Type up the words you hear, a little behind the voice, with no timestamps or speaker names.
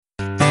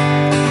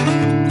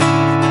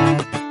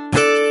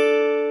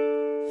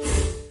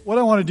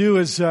want to do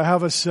is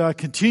have us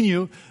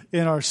continue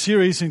in our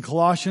series in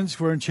Colossians.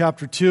 We're in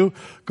chapter 2,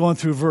 going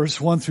through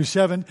verse 1 through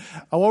 7.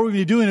 What we're going to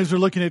be doing is we're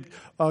looking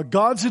at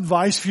God's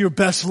advice for your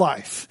best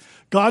life.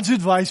 God's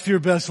advice for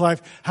your best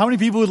life. How many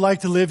people would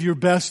like to live your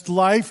best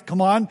life? Come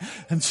on.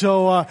 And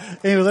so,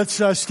 anyway,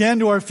 let's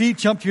stand to our feet,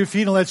 jump to your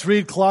feet, and let's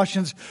read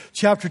Colossians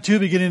chapter 2,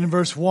 beginning in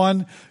verse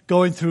 1,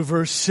 going through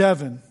verse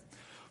 7.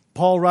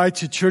 Paul writes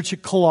to church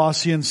at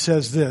Colossae and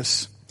says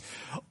this: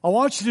 I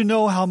want you to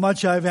know how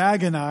much I've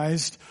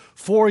agonized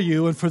for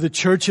you and for the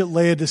church at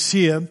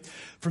Laodicea,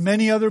 for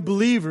many other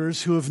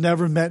believers who have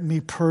never met me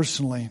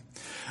personally.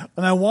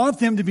 And I want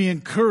them to be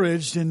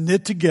encouraged and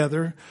knit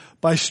together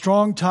by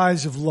strong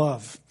ties of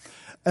love.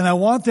 And I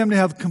want them to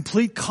have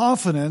complete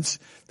confidence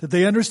that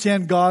they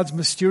understand God's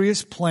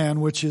mysterious plan,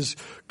 which is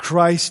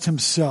Christ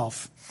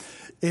Himself.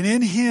 And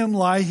in Him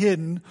lie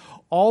hidden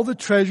all the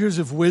treasures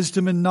of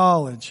wisdom and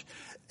knowledge.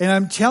 And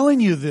I'm telling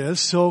you this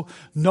so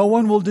no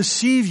one will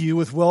deceive you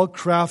with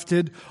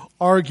well-crafted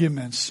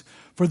arguments.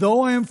 For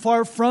though I am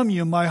far from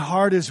you, my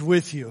heart is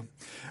with you.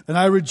 And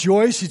I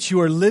rejoice that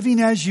you are living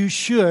as you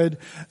should,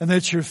 and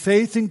that your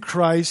faith in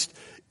Christ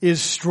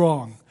is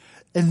strong.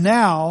 And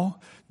now,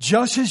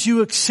 just as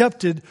you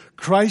accepted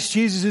Christ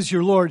Jesus as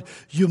your Lord,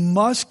 you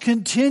must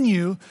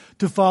continue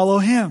to follow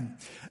Him.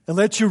 And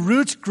let your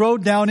roots grow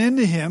down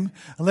into Him,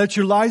 and let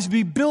your lives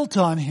be built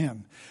on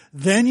Him.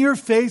 Then your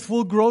faith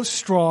will grow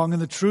strong in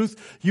the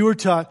truth you were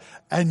taught,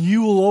 and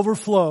you will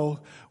overflow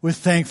with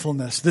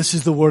thankfulness. This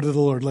is the word of the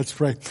Lord. Let's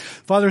pray.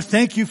 Father,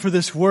 thank you for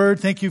this word.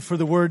 Thank you for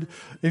the word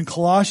in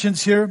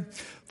Colossians here.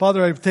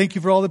 Father, I thank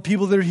you for all the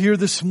people that are here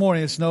this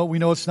morning. We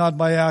know it's not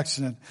by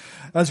accident.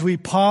 As we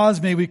pause,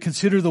 may we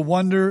consider the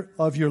wonder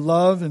of your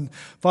love. And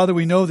Father,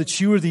 we know that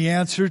you are the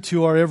answer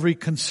to our every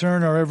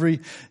concern, our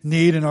every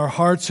need, and our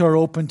hearts are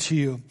open to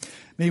you.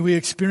 May we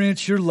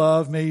experience your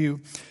love. May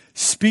you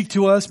speak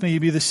to us. May you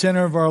be the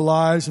center of our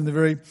lives and the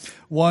very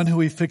one who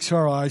we fix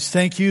our eyes.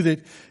 Thank you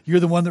that you're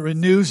the one that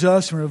renews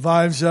us and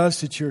revives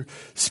us, that your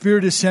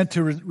Spirit is sent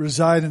to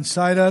reside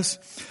inside us.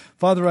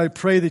 Father, I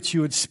pray that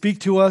you would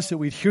speak to us, that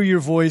we'd hear your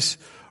voice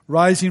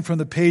rising from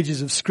the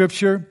pages of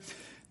Scripture,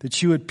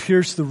 that you would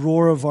pierce the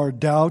roar of our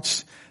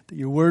doubts, that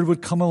your word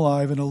would come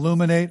alive and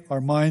illuminate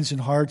our minds and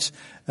hearts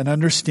and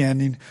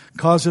understanding.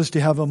 Cause us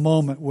to have a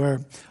moment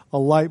a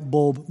light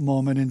bulb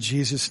moment in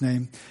Jesus'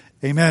 name.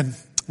 Amen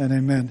and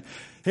amen.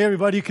 Hey,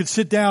 everybody, you could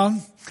sit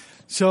down.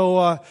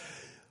 So,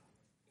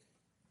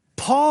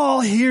 Paul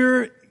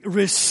here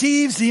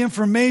receives the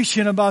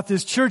information about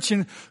this church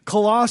in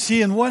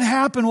Colossae, and what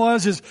happened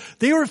is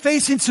they were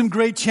facing some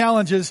great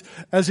challenges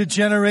as a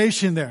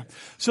generation there.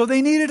 So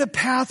they needed a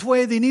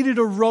pathway, they needed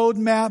a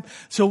roadmap.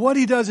 So what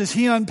he does is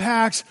he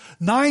unpacks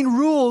 9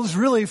 rules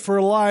really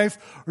for life,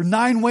 or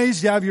 9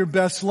 ways to have your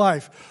best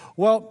life.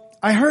 Well,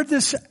 I heard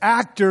this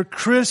actor,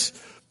 Chris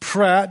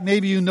Pratt,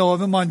 maybe you know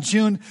of him, on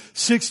June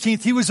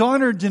 16th. He was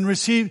honored and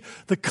received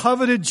the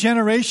coveted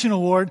Generation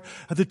Award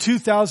at the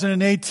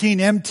 2018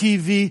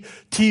 MTV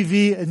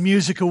TV and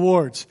Music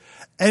Awards.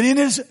 And in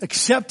his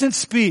acceptance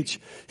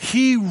speech,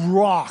 he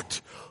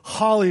rocked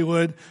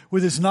Hollywood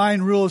with his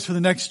 9 rules for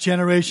the next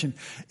generation.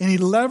 And he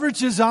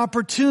leveraged his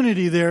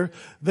opportunity there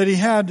that he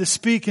had to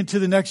speak into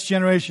the next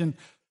generation.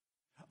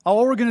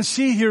 All we're going to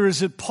see here is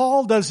that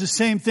Paul does the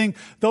same thing,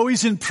 though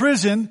he's in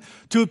prison,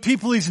 to a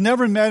people he's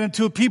never met and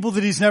to a people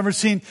that he's never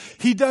seen.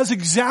 He does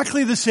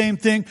exactly the same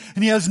thing,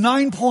 and he has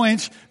 9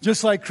 points,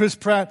 just like Chris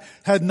Pratt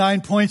had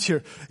 9 points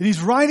here. And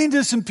he's writing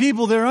to some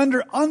people that are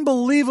under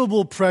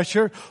unbelievable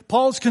pressure.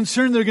 Paul's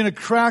concerned they're going to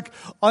crack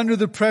under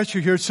the pressure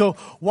here. So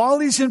while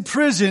he's in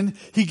prison,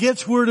 he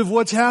gets word of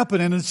what's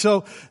happening. And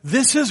so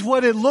this is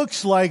what it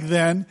looks like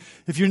then.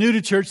 If you're new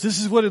to church,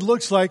 this is what it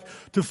looks like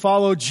to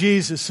follow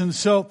Jesus. And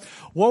so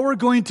what we're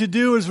going to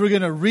do is we're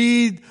going to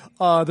read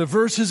the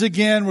verses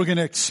again. We're going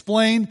to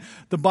explain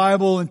the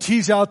Bible and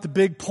tease out the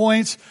big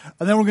points.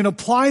 And then we're going to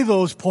apply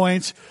those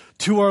points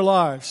to our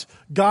lives.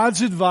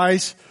 God's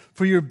advice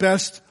for your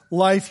best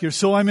life here.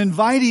 So I'm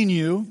inviting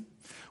you,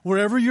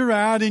 wherever you're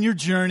at in your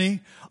journey,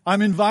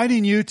 I'm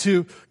inviting you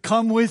to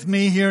come with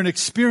me here and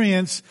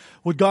experience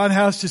what God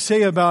has to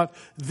say about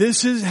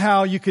this is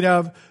how you could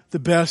have the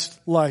best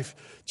life.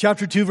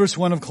 Chapter 2, verse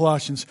 1 of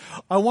Colossians.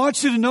 I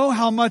want you to know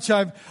how much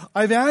I've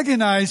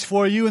agonized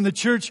for you in the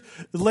church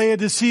at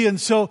Laodicea.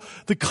 And so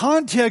the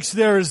context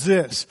there is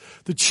this.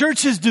 The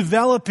church is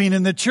developing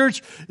and the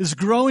church is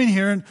growing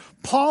here, and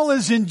Paul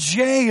is in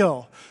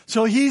jail.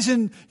 So he's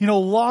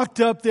locked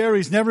up there.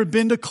 He's never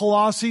been to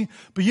Colossae,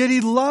 but yet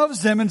he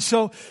loves them. And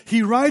so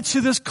he writes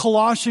to this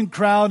Colossian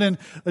crowd and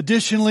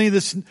additionally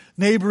this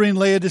neighboring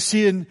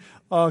Laodicean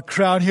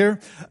crowd here.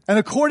 And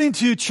according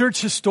to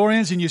church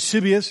historians in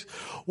Eusebius,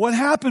 what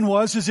happened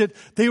is that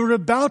they were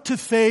about to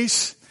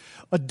face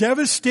a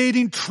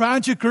devastating,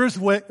 tragic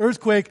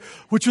earthquake,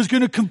 which was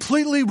going to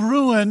completely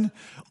ruin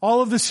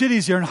all of the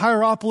cities here in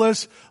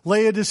Hierapolis,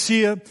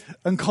 Laodicea,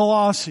 and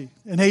Colossae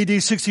in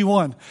AD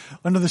 61.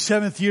 Under the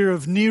 7th year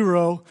of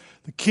Nero,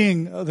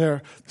 king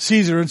there,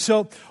 Caesar. And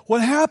so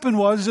what happened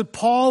was that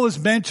Paul is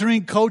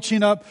mentoring,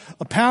 coaching up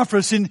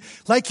Epaphras, and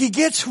like he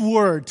gets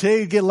word,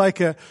 today you get like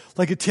a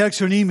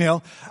text or an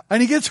email,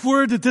 and he gets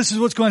word that this is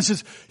what's going on.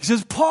 He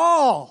says,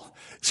 Paul,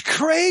 it's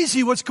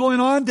crazy what's going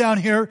on down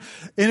here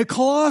in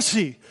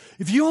Colossae.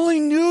 If you only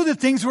knew that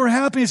things were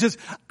happening, he says,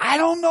 I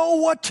don't know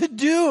what to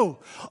do.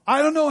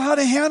 I don't know how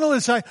to handle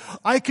this.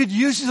 I could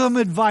use some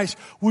advice.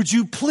 Would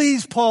you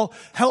please, Paul,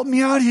 help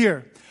me out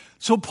here?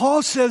 So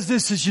Paul says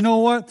this, says, you know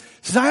what?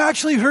 He says, I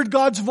actually heard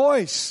God's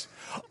voice.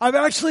 I've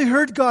actually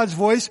heard God's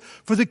voice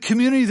for the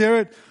community there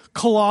at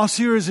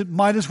Colossae, or as it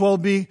might as well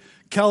be,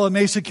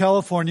 Mesa,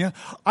 California.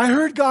 I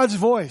heard God's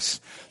voice.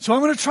 So I'm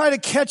going to try to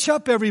catch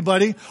up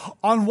everybody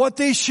on what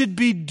they should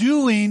be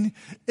doing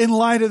in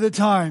light of the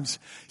times.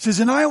 He says,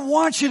 and I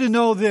want you to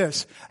know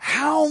this,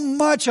 how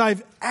much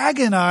I've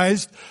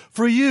agonized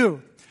for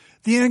you.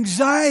 The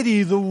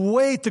anxiety, the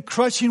weight, the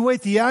crushing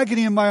weight, the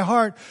agony in my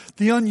heart,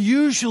 the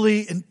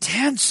unusually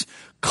intense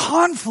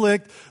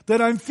conflict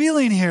that I'm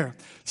feeling here.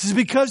 This is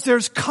because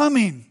there's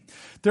coming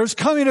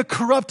a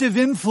corruptive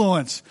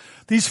influence.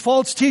 These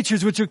false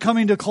teachers which are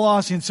coming to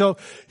Colossae. And so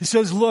he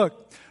says,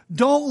 look,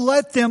 don't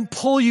let them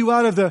pull you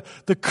out of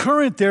the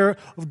current there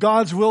of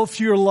God's will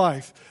for your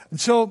life.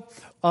 And so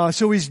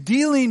he's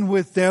dealing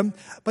with them,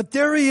 but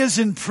there he is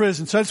in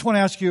prison. So I just want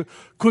to ask you a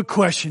quick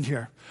question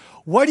here.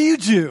 What do you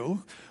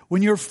do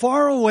when you're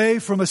far away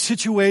from a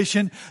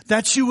situation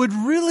that you would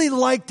really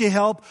like to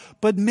help,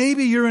 but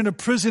maybe you're in a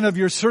prison of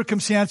your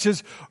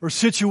circumstances or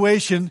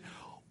situation?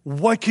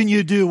 What can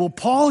you do? Well,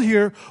 Paul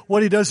here,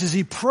 what he does is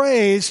he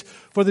prays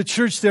for the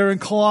church there in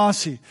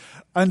Colossae.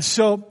 And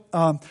so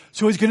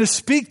he's going to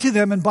speak to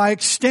them, and by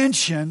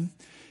extension,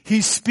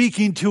 he's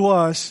speaking to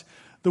us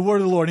the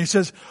word of the Lord. And he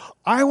says,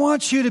 I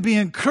want you to be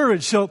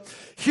encouraged. So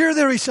here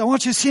there he says, I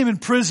want you to see him in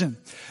prison.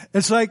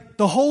 It's like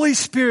the Holy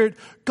Spirit,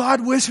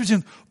 God whispers to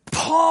him,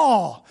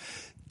 Paul,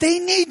 they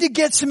need to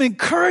get some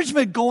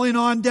encouragement going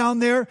on down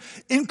there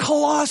in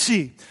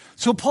Colossae.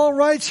 So Paul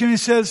writes here and he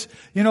says,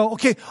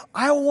 okay,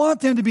 I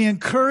want them to be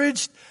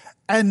encouraged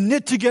and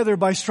knit together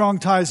by strong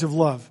ties of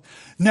love.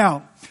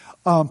 Now,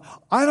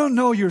 I don't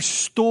know your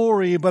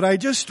story, but I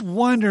just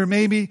wonder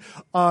maybe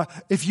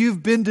if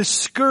you've been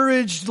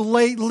discouraged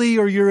lately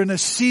or you're in a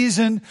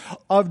season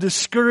of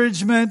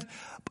discouragement.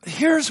 But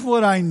here's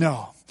what I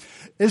know,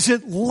 is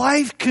that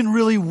life can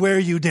really wear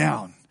you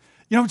down.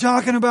 You know what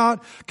I'm talking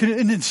about?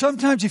 And then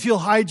sometimes you feel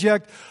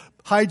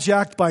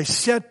hijacked by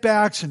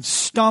setbacks and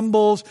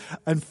stumbles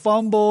and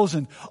fumbles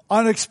and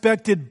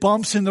unexpected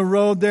bumps in the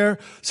road there.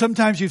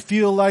 Sometimes you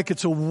feel like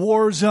it's a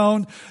war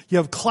zone. You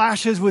have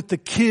clashes with the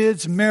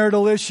kids,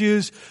 marital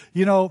issues,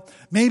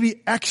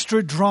 maybe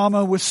extra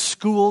drama with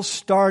school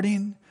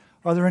starting.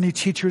 Are there any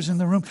teachers in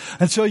the room?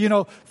 And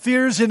so,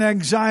 fears and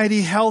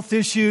anxiety, health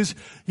issues,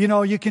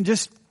 you can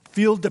just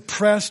feel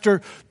depressed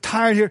or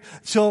tired here.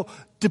 So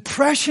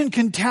depression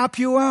can tap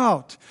you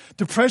out.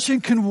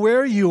 Depression can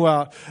wear you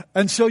out.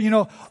 And so,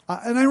 and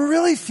I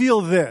really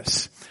feel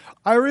this.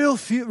 I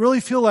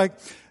really feel like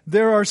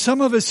there are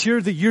some of us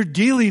here that you're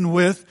dealing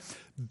with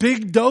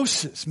big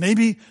doses,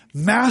 maybe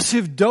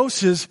massive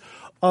doses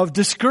of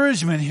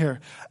discouragement here.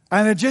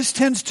 And it just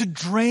tends to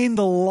drain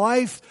the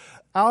life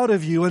out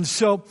of you. And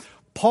so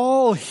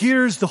Paul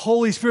hears the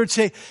Holy Spirit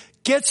say,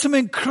 get some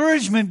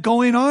encouragement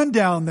going on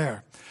down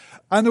there.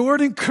 And the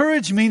word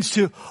encourage means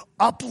to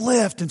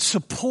uplift and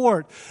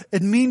support.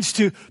 It means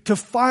to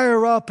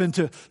fire up and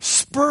to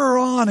spur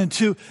on and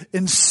to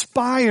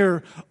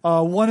inspire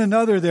one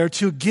another there,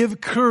 to give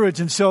courage.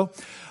 And so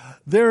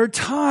there are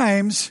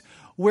times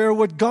where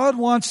what God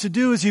wants to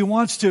do is He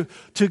wants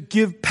to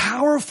give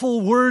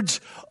powerful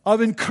words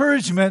of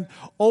encouragement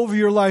over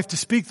your life, to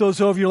speak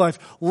those over your life.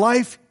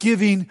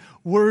 Life-giving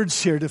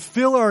words here, to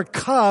fill our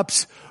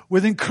cups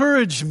with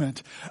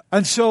encouragement.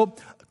 And so,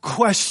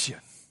 question.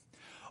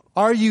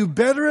 Are you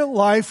better at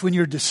life when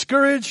you're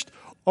discouraged,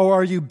 or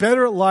are you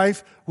better at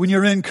life when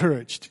you're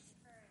encouraged?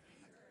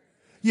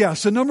 Yeah,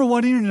 so number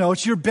one in your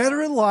notes, you're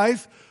better at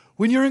life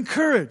when you're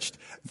encouraged.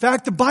 In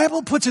fact, the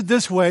Bible puts it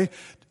this way.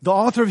 The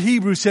author of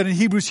Hebrews said in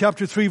Hebrews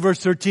chapter 3, verse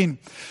 13,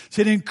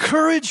 said,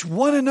 encourage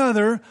one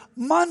another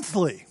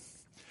monthly.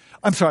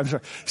 I'm sorry.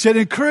 Said,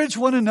 encourage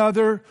one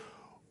another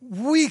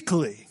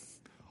weekly.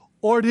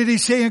 Or did he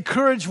say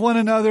encourage one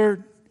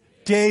another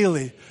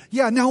daily?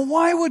 Yeah, now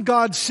why would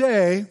God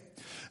say,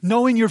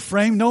 knowing your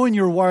frame, knowing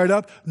you're wired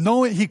up,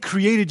 knowing He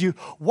created you,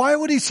 why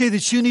would He say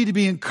that you need to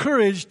be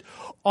encouraged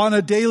on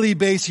a daily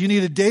basis? You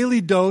need a daily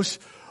dose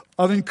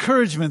of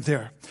encouragement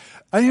there.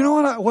 And you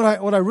know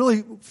what I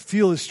really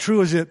feel is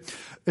true is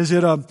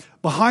that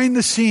behind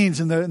the scenes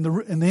in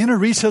the inner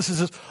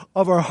recesses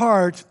of our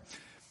heart,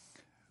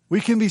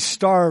 we can be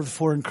starved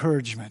for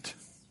encouragement.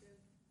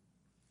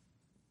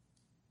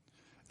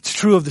 It's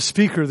true of the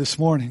speaker this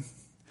morning.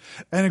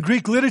 And in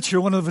Greek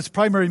literature, one of its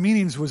primary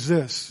meanings was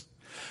this.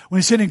 When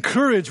he said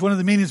encourage, one of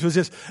the meanings was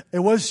this. It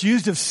was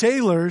used of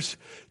sailors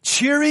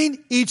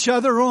cheering each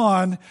other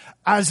on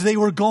as they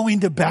were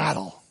going to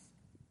battle.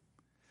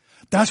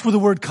 That's where the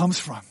word comes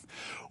from.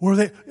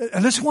 and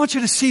I just want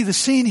you to see the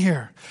scene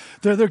here.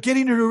 They're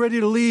getting ready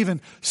to leave,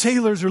 and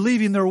sailors are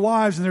leaving their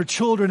wives and their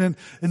children,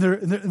 and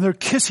they're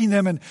kissing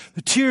them, and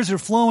the tears are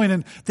flowing,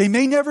 and they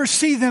may never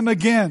see them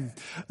again.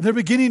 They're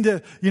beginning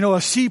to,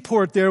 a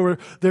seaport there where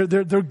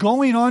they're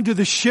going onto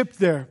the ship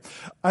there,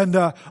 and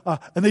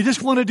they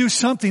just want to do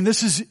something.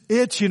 This is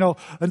it,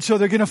 and so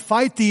they're going to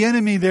fight the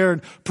enemy there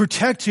and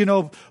protect,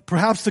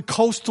 perhaps the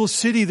coastal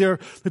city there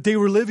that they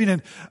were living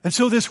in. And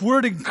so this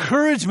word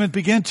encouragement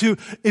began to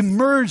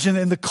emerge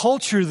in the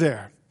culture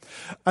there.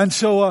 And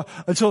so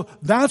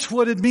that's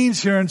what it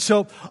means here. And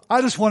so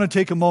I just want to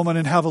take a moment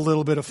and have a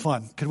little bit of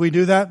fun. Could we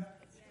do that?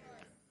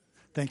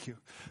 Thank you.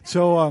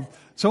 So I want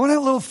to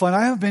have a little fun.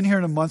 I haven't been here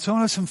in a month, so I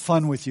want to have some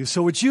fun with you.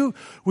 So would you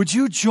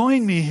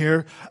join me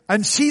here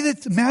and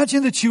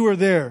imagine that you are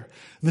there.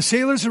 And the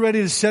sailors are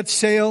ready to set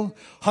sail.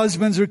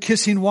 Husbands are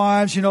kissing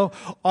wives,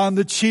 on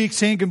the cheek,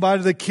 saying goodbye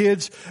to the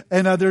kids.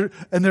 And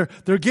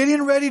they're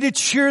getting ready to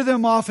cheer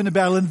them off in the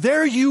battle. And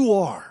there you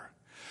are.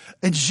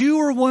 And you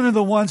are one of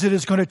the ones that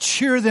is going to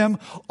cheer them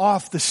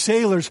off, the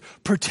sailors,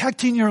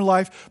 protecting your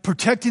life,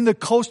 protecting the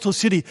coastal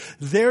city.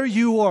 There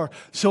you are.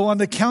 So on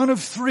the count of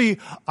 3,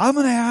 I'm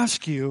going to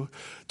ask you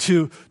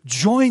to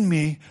join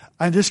me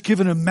and just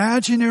give an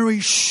imaginary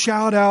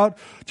shout out,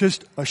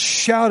 just a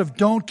shout of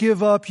don't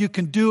give up, you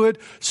can do it,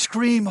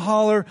 scream,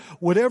 holler,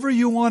 whatever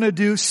you want to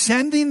do,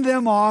 sending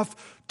them off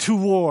to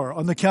war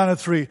on the count of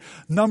 3.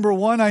 Number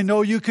 1, I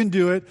know you can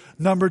do it.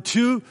 Number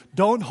 2,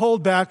 don't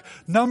hold back.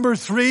 Number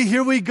 3,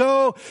 here we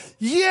go.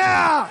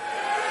 Yeah!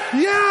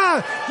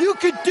 Yeah! You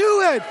can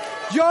do it!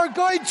 You're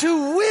going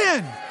to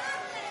win!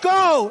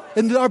 Go!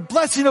 In our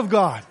blessing of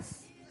God.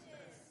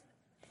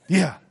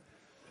 Yeah.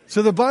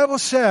 So the Bible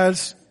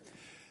says,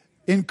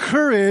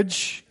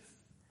 encourage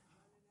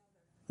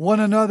one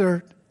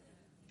another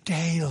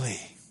daily.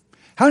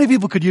 How many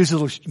people could use a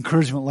little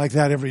encouragement like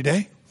that every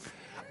day?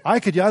 I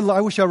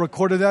wish I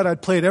recorded that.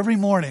 I'd play it every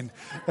morning.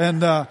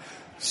 And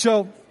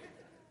so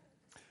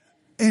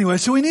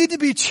we need to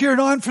be cheered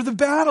on for the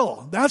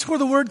battle. That's where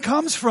the word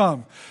comes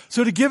from.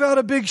 So to give out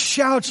a big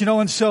shout,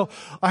 and so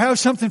I have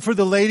something for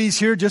the ladies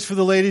here, just for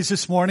the ladies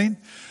this morning.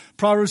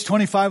 Proverbs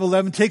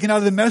 25:11, taken out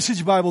of the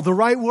Message Bible. The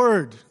right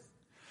word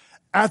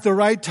at the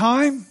right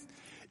time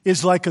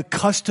is like a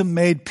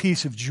custom-made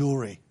piece of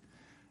jewelry.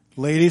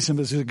 Ladies,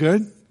 is it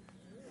good?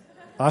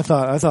 I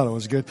thought it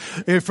was good.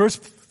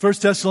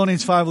 First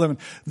Thessalonians 5:11.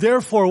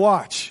 Therefore,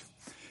 watch.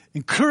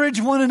 Encourage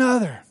one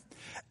another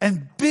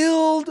and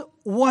build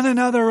one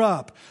another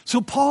up.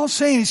 So Paul's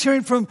saying, he's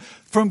hearing from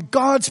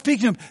God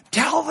speaking to him.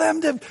 Tell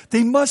them that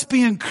they must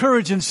be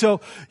encouraged. And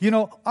so,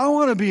 I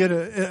want to be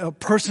a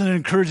person that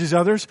encourages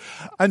others.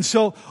 And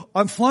so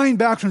I'm flying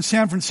back from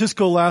San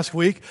Francisco last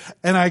week,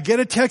 and I get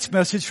a text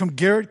message from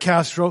Garrett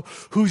Castro,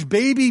 whose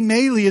baby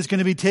Maylee is going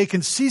to be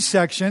taken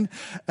C-section.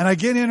 And I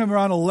get in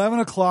around 11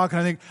 o'clock,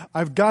 and I think,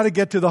 I've got to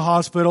get to the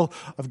hospital.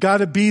 I've got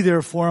to be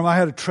there for him. I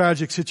had a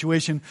tragic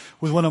situation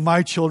with one of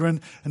my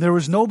children, and there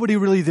was nobody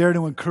really there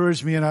to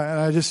encourage me. And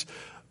I just,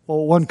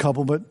 one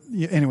couple, but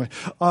anyway.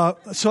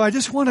 So I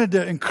just wanted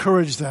to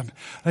encourage them.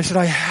 And I said,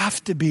 I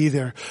have to be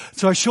there.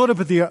 So I showed up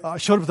at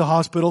the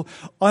hospital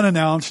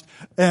unannounced,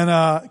 and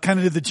kind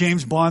of did the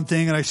James Bond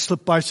thing, and I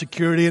slipped by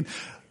security and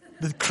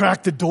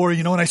cracked the door,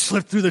 and I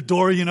slipped through the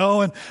door,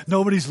 and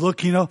nobody's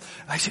looking, And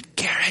I said,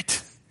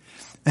 Garrett.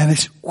 And they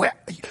said, well,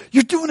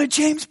 you're doing a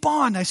James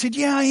Bond. I said,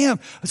 yeah, I am.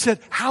 I said,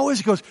 how is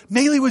it? He goes,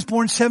 Maylee was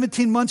born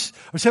 17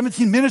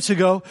 minutes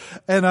ago,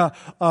 and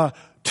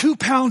 2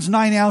 pounds,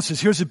 9 ounces.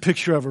 Here's a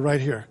picture of her right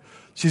here.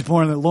 She's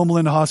born at Loma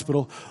Linda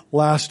Hospital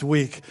last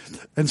week.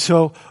 And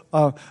so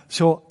I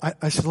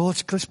said, well,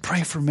 let's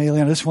pray for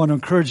Maylee. I just want to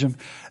encourage him.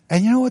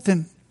 And you know what?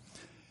 Then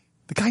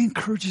the guy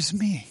encourages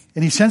me.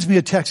 And he sends me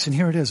a text, and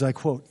here it is. I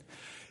quote.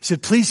 He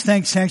said, please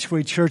thank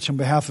Sanctuary Church on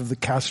behalf of the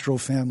Castro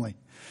family.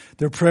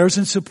 Their prayers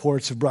and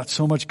supports have brought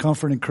so much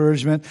comfort,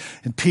 encouragement,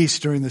 and peace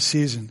during the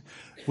season.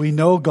 We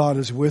know God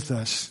is with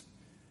us,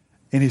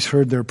 and He's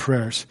heard their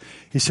prayers.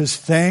 He says,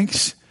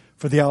 thanks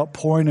for the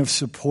outpouring of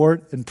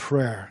support and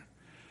prayer.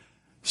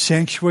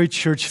 Sanctuary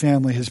Church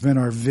family has been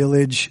our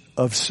village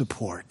of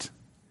support.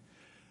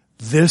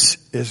 This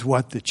is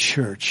what the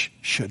church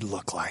should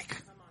look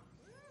like.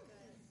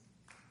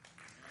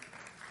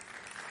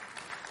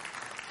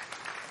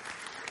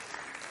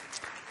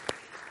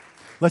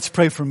 Let's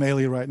pray for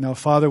Maylee right now.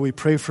 Father, we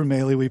pray for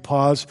Maylee. We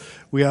pause.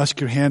 We ask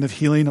your hand of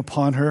healing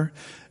upon her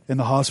in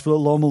the hospital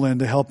at Loma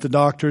Linda. Help the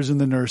doctors and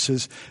the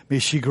nurses. May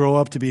she grow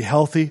up to be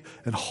healthy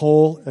and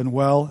whole and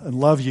well and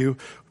love you.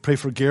 Pray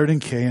for Garrett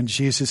and Kay in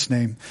Jesus'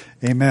 name.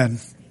 Amen.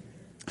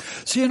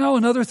 So,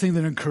 another thing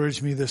that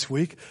encouraged me this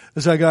week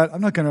is I'm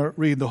not going to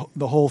read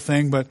the whole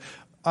thing, but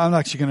I'm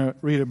actually going to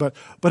read it, but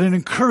it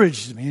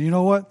encouraged me. And you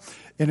know what?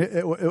 And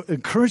it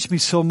encouraged me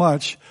so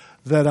much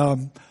that,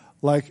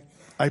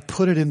 I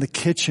put it in the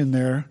kitchen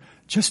there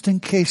just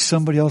in case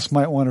somebody else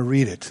might want to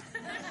read it.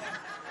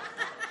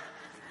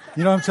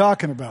 You know what I'm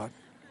talking about?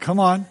 Come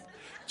on.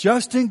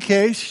 Just in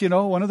case,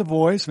 one of the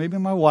boys, maybe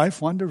my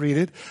wife, wanted to read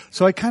it.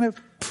 So I kind of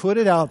put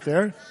it out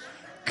there.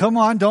 Come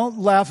on, don't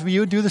laugh at me.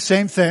 You would do the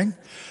same thing.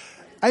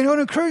 I know it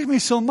encouraged me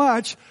so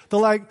much that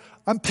like,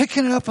 I'm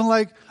picking it up and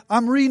like,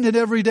 I'm reading it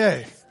every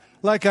day.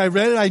 Like I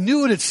read it, I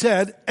knew what it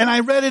said, and I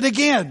read it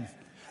again.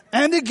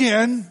 And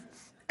again.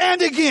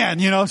 And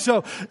again,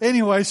 so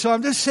anyway, so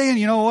I'm just saying,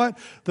 you know what?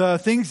 The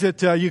things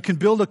that you can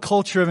build a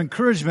culture of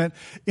encouragement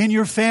in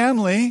your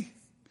family,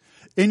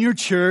 in your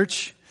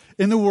church,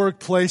 in the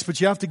workplace,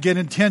 but you have to get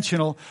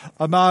intentional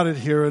about it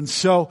here. And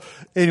so,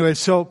 anyway,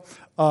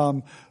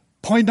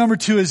 point number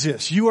 2 is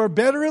this. You are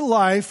better at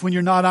life when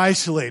you're not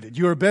isolated.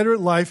 You are better at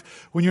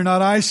life when you're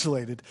not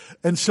isolated.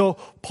 And so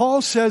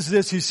Paul says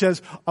this. He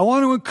says, I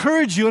want to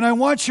encourage you and I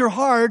want your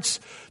hearts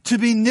to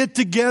be knit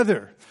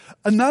together.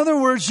 In other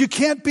words, you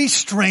can't be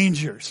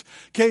strangers.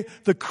 Okay?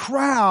 The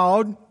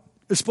crowd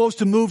is supposed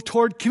to move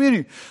toward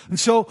community. And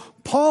so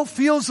Paul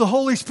feels the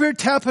Holy Spirit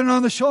tapping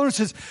on the shoulder and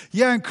says,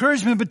 yeah,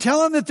 encouragement, but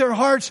tell them that their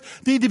hearts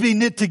need to be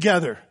knit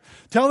together.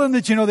 Tell them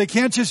that, they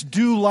can't just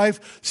do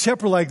life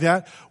separate like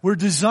that. We're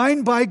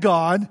designed by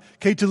God,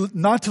 okay,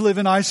 not to live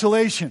in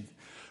isolation.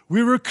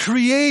 We were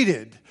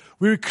created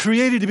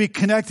to be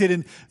connected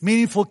in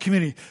meaningful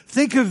community.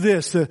 Think of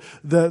this,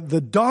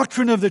 the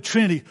doctrine of the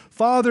Trinity,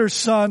 Father,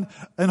 Son,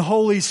 and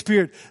Holy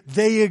Spirit.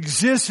 They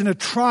exist in a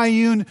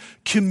triune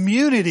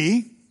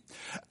community,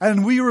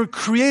 and we were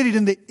created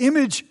in the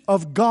image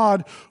of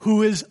God,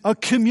 who is a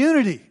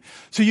community.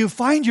 So you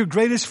find your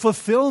greatest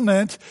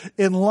fulfillment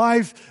in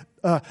life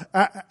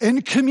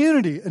in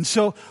community. And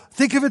so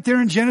think of it there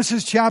in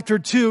Genesis chapter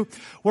 2,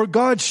 where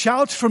God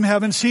shouts from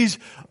heaven, sees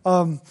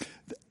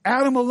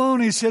Adam alone.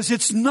 He says,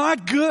 it's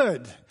not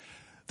good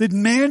that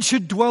man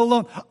should dwell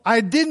alone. I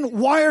didn't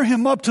wire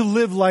him up to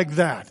live like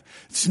that.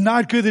 It's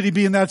not good that he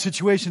be in that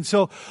situation.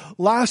 So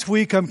last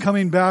week I'm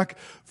coming back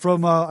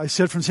from, I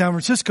said from San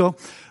Francisco,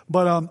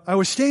 but I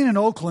was staying in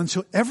Oakland.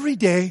 So every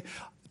day,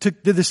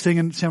 did this thing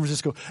in San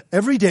Francisco.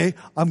 Every day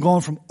I'm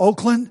going from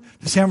Oakland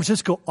to San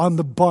Francisco on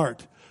the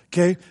BART.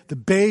 Okay, the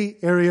Bay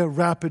Area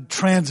Rapid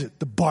Transit,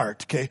 the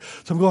BART, okay?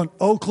 So I'm going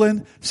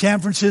Oakland,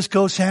 San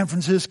Francisco,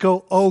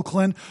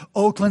 Oakland,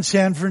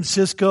 San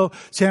Francisco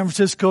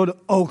to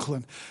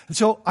Oakland. And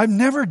so I've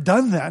never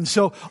done that. And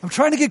so I'm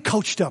trying to get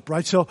coached up,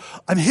 right? So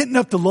I'm hitting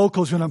up the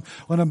locals when I'm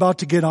about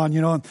to get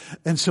on,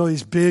 and so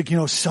these big,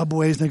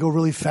 subways, and they go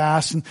really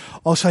fast. And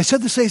also I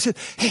said,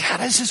 hey, how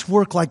does this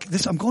work like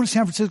this? I'm going to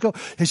San Francisco.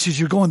 And she says,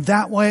 you're going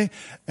that way.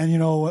 And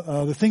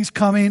the thing's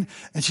coming.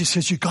 And she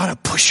says, you gotta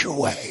push your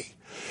way.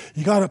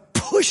 You gotta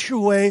push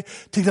your way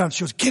to get down.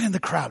 She goes, get in the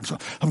crowd. So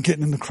I'm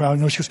getting in the crowd.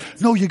 She goes,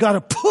 no, you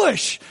gotta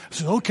push. I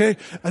said, okay.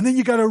 And then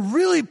you gotta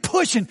really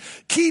push and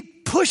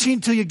keep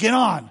pushing till you get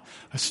on.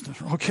 I said,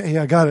 okay,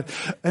 yeah, I got it.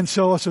 And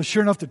so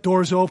sure enough, the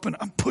door's open.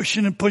 I'm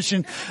pushing and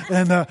pushing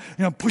and,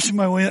 pushing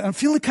my way. I'm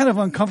feeling kind of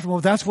uncomfortable.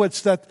 That's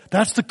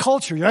the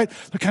culture, right?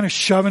 They're kind of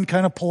shoving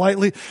kind of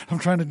politely. I'm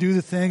trying to do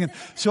the thing. And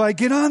so I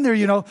get on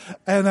there,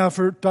 and,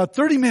 for about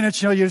 30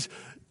 minutes,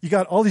 you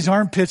got all these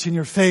armpits in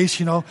your face,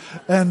 and for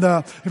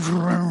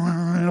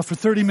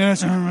 30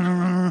 minutes, the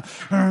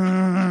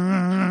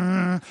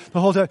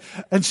whole time.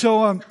 And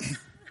so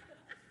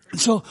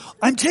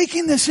I'm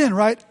taking this in,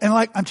 right? And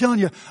like I'm telling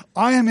you,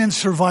 I am in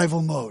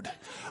survival mode.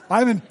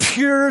 I'm in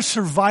pure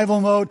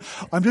survival mode.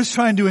 I'm just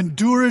trying to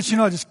endure it,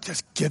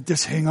 just get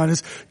this, hang on,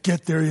 just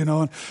get there,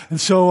 and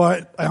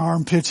so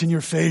armpits in your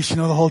face,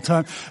 the whole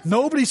time.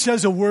 Nobody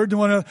says a word to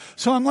one another.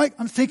 So I'm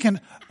thinking,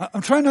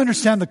 I'm trying to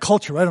understand the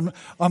culture, right?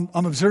 I'm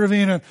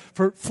observing it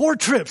for 4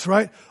 trips,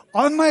 right?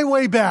 On my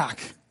way back,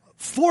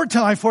 fourth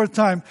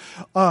time,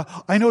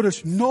 I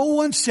noticed no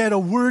one said a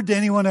word to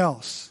anyone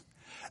else.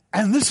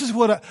 And this is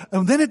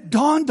and then it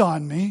dawned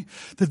on me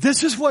that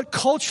this is what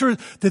culture,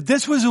 that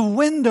this was a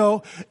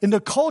window into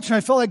culture.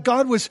 I felt like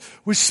God was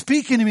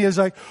speaking to me as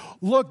like,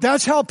 look,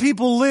 that's how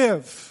people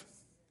live.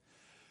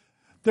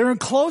 They're in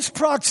close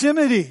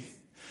proximity.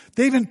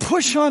 They even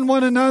push on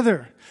one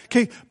another.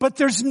 Okay. But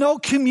there's no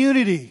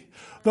community,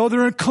 though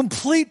they're in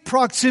complete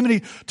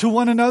proximity to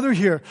one another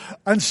here.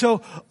 And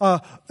so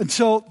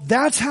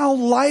that's how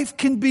life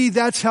can be.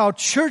 That's how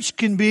church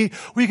can be.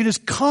 We can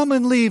just come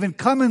and leave and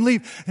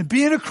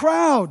be in a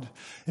crowd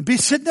and be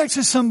sit next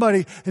to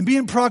somebody and be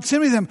in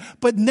proximity to them,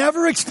 but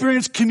never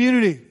experience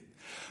community.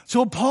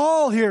 So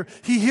Paul here,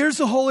 he hears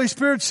the Holy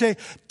Spirit say,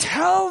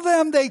 tell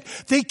them they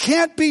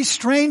can't be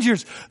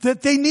strangers,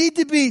 that they need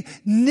to be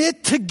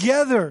knit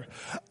together.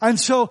 And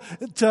so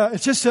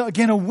it's just,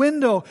 again, a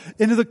window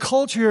into the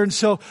culture here. And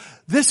so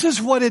this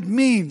is what it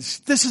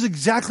means. This is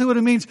exactly what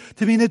it means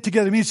to be knit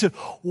together. It means to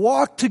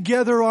walk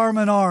together arm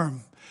in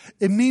arm.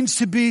 It means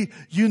to be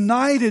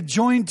united,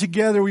 joined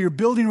together, where you're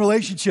building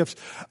relationships.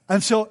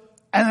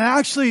 And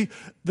actually,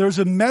 there's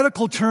a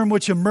medical term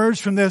which emerged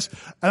from this,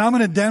 and I'm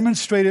going to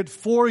demonstrate it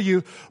for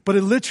you, but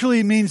it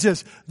literally means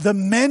this: the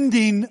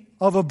mending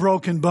of a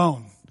broken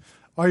bone.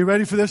 Are you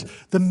ready for this?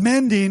 The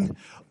mending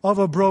of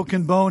a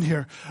broken bone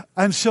here.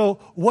 And so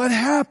what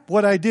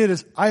I did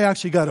is I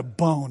actually got a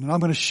bone, and I'm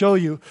going to show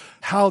you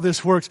how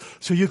this works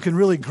so you can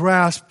really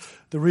grasp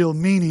the real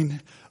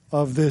meaning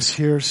of this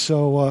here.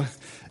 So,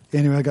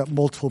 Anyway, I got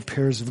multiple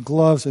pairs of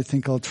gloves. I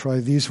think I'll try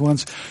these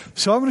ones.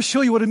 So I'm going to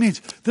show you what it means.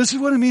 This is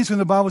what it means when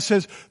the Bible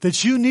says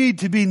that you need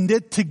to be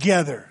knit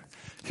together.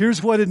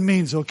 Here's what it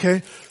means,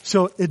 okay?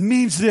 So it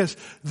means this,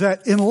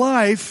 that in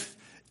life,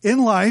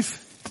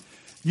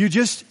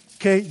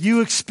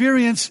 you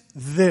experience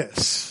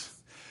this.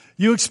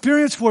 You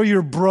experience where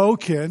you're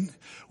broken,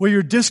 where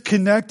you're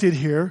disconnected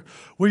here,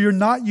 where you're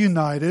not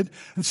united.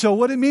 And so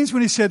what it means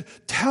when he said,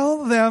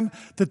 tell them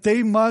that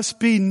they must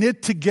be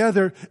knit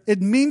together,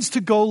 it means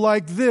to go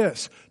like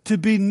this. To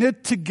be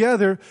knit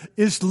together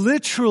is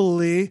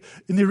literally,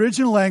 in the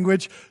original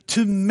language,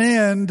 to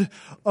mend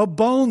a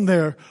bone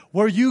there.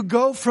 Where you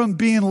go from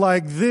being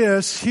like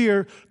this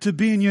here to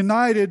being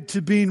united,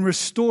 to being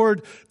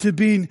restored, to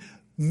being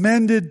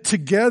mended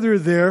together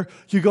there.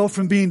 You go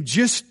from being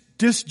just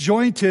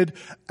disjointed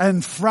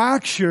and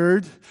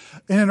fractured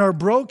and in our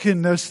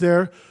brokenness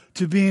there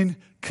to being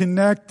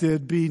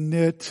connected, be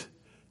knit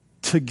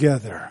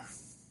together.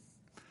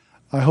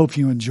 I hope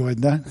you enjoyed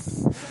that.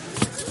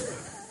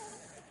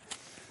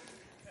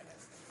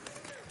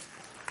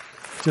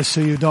 Just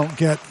so you don't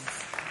get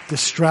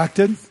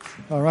distracted.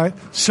 All right?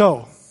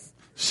 So,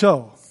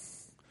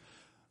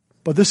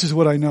 but this is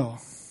what I know.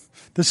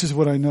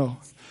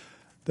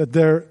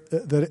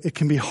 That it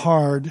can be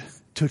hard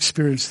to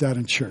experience that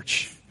in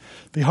church.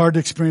 It'd be hard to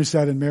experience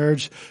that in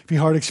marriage. It'd be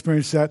hard to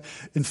experience that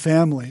in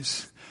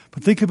families.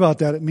 But think about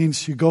that. It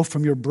means you go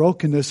from your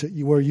brokenness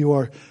where you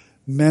are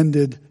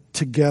mended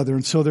together.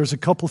 And so there's a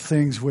couple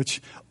things which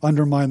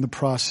undermine the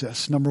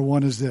process. Number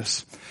one is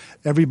this.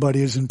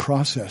 Everybody is in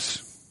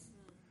process.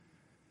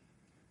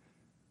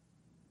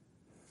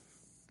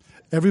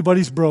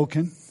 Everybody's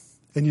broken.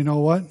 And you know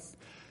what?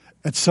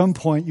 At some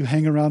point, you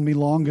hang around me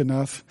long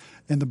enough,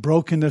 and the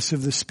brokenness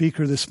of the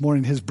speaker this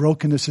morning, his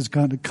brokenness is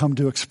going to come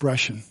to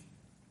expression.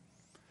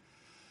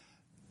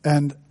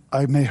 And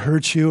I may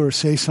hurt you or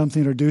say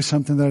something or do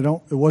something that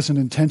it wasn't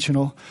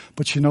intentional,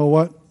 but you know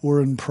what?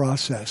 We're in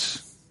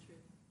process.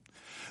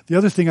 The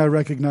other thing I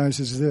recognize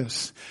is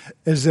this,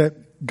 is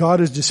that God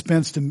has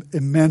dispensed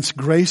immense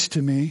grace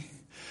to me,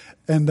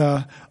 and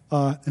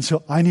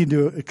so I need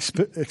to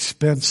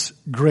dispense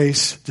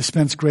grace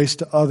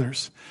to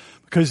others,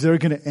 because they're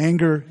going to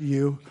anger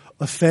you,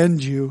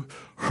 offend you,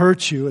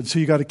 hurt you, and so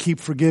you got to keep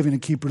forgiving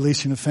and keep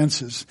releasing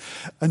offenses.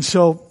 And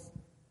so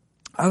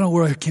I don't know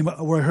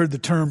where I heard the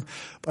term,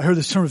 but I heard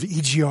this term of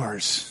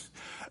EGRs,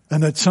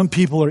 and that some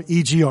people are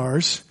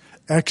EGRs,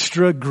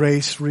 extra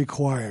grace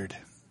required.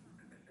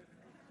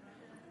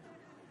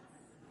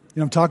 You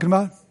know what I'm talking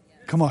about?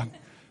 Come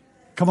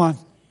on.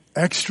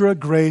 Extra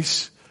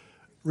grace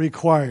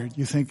required.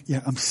 You think,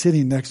 yeah, I'm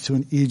sitting next to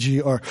an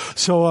EGR.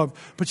 So,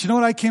 but you know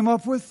what I came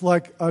up with?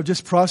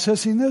 Just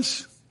processing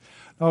this.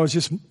 I was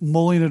just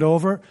mulling it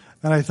over,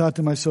 and I thought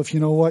to myself, you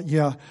know what?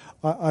 Yeah,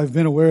 I've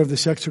been aware of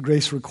this extra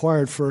grace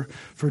required for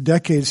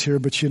decades here,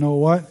 but you know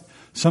what?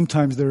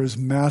 Sometimes there is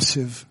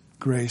massive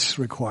grace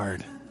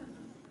required.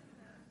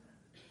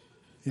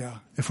 Yeah,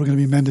 if we're going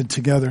to be mended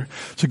together.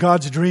 So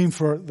God's dream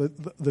for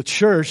the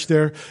church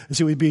there is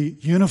that we be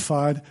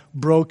unified,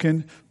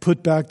 broken,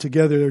 put back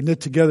together, they're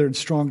knit together in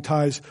strong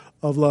ties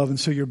of love. And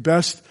so your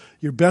best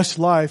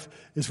life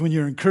is when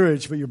you're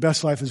encouraged, but your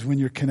best life is when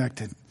you're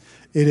connected.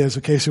 It is.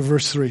 Okay, so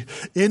verse 3.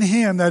 In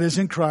Him, that is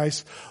in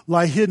Christ,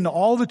 lie hidden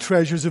all the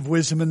treasures of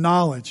wisdom and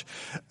knowledge.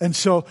 And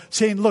so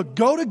saying, look,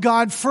 go to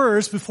God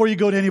first before you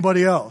go to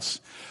anybody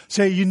else.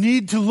 Say, you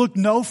need to look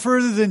no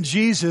further than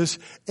Jesus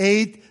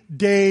 8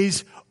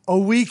 days a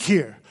week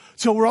here.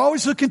 So we're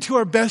always looking to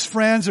our best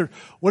friends, or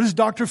what is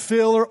Dr.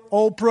 Phil or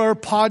Oprah or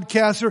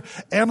podcast or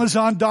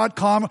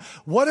Amazon.com.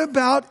 What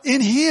about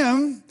in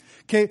Him?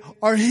 Okay,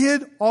 are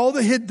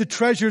the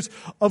treasures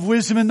of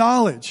wisdom and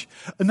knowledge.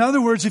 In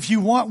other words, if you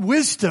want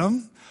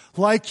wisdom,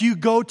 like you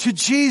go to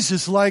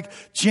Jesus, like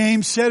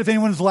James said, if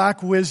anyone's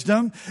lack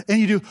wisdom, and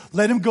you do,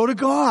 let him go to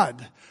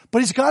God. But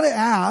he's got to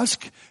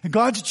ask, and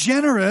God's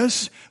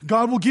generous,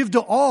 God will give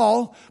to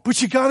all, but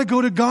you got to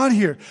go to God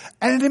here.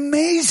 And it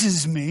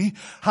amazes me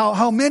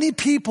how many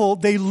people,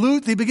 they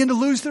begin to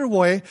lose their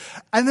way,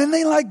 and then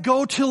they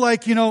go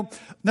to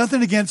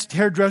nothing against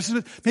hairdressers,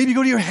 but maybe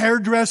go to your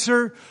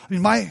hairdresser. I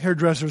mean, my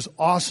hairdresser is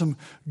awesome,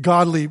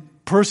 godly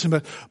person,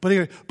 but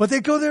anyway, but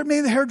they go there,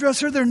 maybe the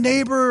hairdresser, their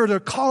neighbor or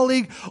their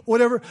colleague,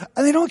 whatever,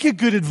 and they don't get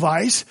good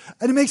advice,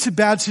 and it makes a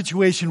bad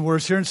situation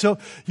worse here. And so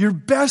your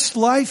best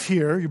life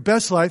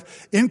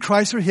in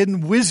Christ are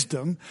hidden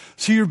wisdom.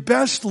 So your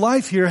best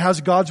life here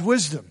has God's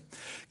wisdom.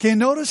 Okay,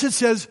 notice it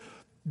says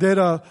that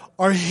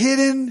are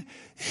hidden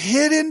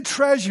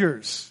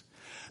treasures.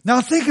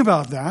 Now think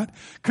about that,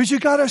 because you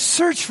got to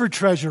search for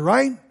treasure,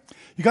 right?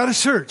 You got to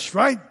search,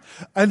 right?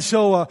 And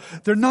so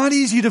they're not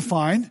easy to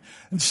find.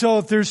 And so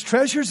if there's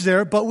treasures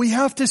there, but we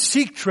have to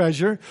seek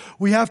treasure.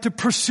 We have to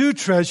pursue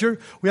treasure.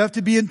 We have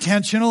to be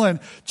intentional and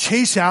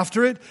chase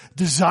after it,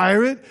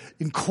 desire it,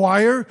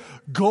 inquire,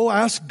 go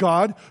ask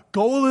God,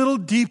 go a little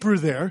deeper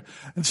there.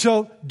 And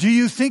so do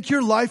you think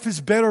your life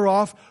is better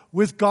off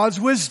with God's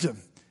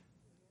wisdom?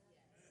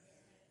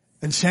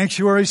 And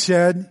Sanctuary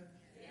said,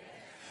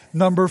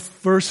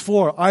 Verse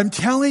 4. I'm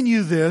telling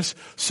you this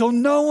so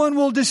no one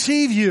will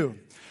deceive you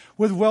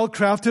with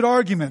well-crafted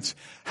arguments.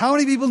 How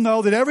many people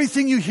know that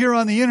everything you hear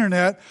on the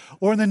internet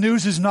or in the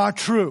news is not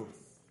true?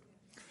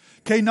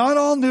 Okay, not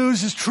all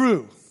news is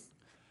true.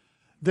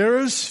 There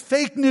is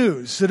fake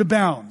news that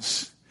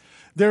abounds.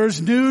 There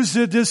is news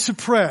that is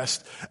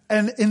suppressed.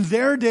 And in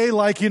their day,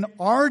 like in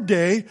our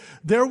day,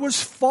 there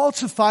was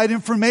falsified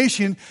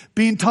information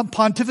being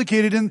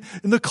pontificated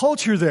in the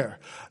culture there.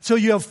 So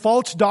you have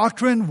false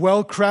doctrine,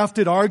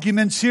 well-crafted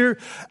arguments here.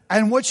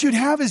 And what you'd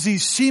have is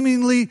these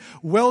seemingly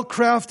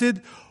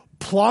well-crafted,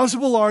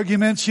 plausible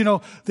arguments.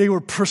 They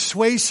were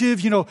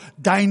persuasive,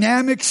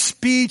 dynamic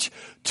speech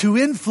to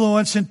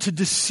influence and to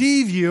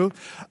deceive you.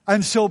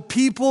 And so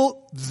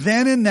people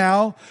then and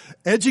now,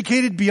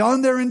 educated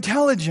beyond their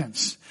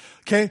intelligence,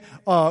 can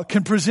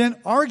present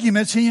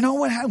arguments. And you know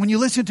what? When you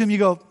listen to them, you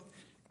go,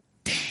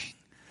 dang,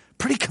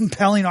 pretty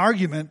compelling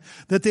argument.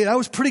 That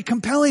was pretty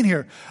compelling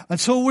here. And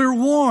so we're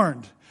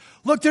warned.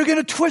 Look, they're going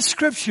to twist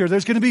Scripture.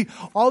 There's going to be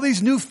all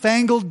these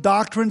newfangled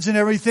doctrines and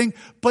everything,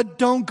 but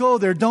don't go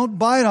there. Don't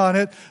bite on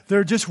it.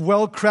 They're just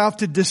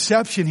well-crafted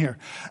deception here.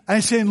 And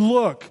I'm saying,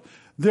 look,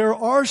 there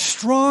are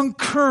strong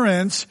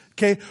currents,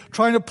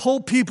 trying to pull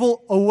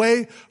people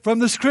away from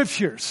the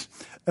Scriptures.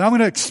 And I'm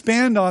going to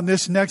expand on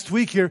this next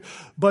week here,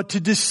 but to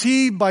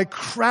deceive by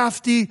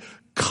crafty,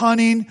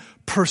 cunning,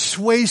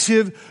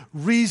 persuasive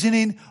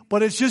reasoning,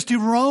 but it's just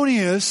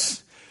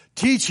erroneous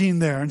teaching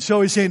there. And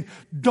so he's saying,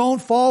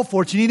 don't fall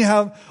for it. You need to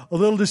have a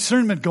little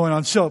discernment going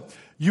on. So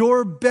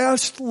your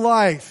best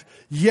life,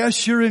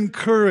 yes, you're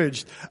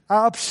encouraged.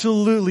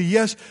 Absolutely.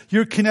 Yes,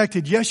 you're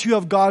connected. Yes, you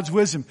have God's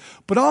wisdom.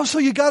 But also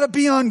you got to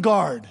be on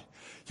guard.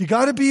 You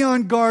got to be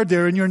on guard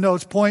there in your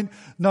notes. Point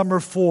number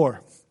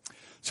 4.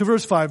 So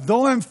verse 5,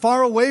 though I'm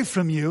far away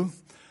from you,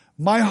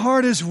 my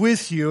heart is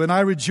with you, and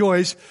I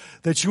rejoice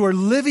that you are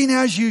living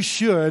as you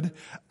should,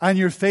 and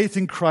your faith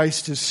in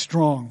Christ is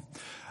strong.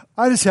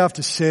 I just have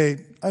to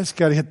say, I just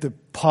got to hit the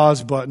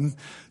pause button,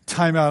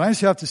 time out. I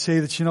just have to say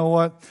that, you know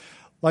what?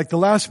 Like the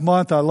last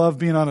month, I love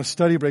being on a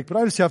study break, but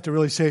I just have to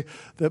really say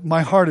that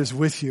my heart is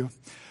with you.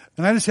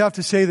 And I just have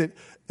to say that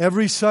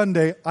every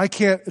Sunday,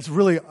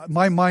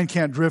 my mind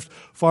can't drift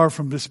far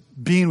from just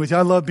being with you.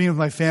 I love being with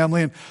my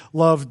family and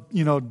love,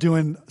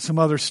 doing some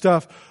other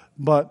stuff,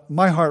 but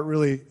my heart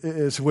really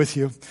is with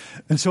you.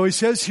 And so he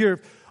says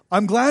here,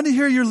 I'm glad to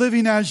hear you're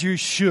living as you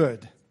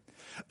should.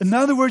 In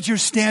other words, you're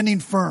standing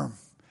firm.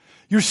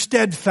 You're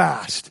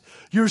steadfast.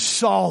 You're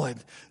solid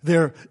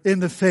there in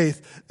the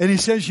faith. And he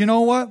says, you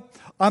know what?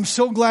 I'm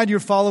so glad you're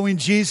following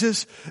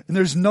Jesus, and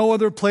there's no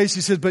other place. He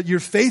says, but your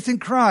faith in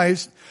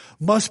Christ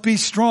must be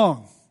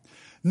strong.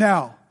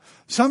 Now,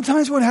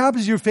 sometimes what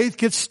happens, your faith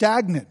gets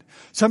stagnant.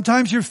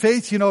 Sometimes your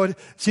faith, it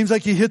seems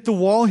like you hit the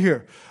wall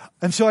here.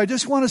 And so I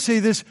just want to say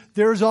this,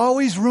 there's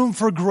always room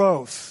for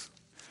growth.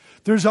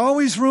 There's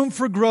always room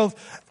for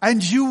growth,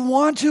 and you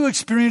want to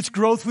experience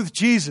growth with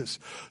Jesus.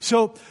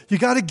 So you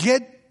got to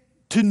get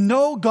to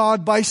know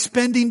God by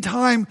spending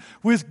time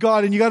with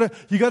God, and you got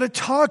to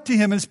talk to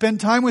Him and spend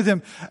time with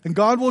Him, and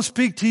God will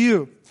speak to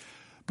you.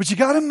 But you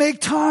got to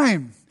make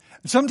time.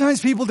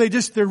 Sometimes people,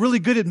 they're really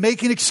good at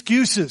making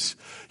excuses.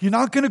 You're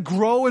not going to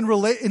grow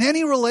in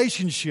any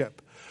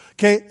relationship.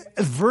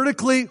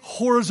 Vertically,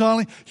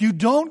 horizontally. You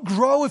don't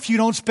grow if you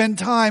don't spend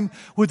time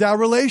with that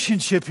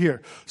relationship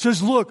here.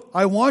 Says, look,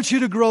 I want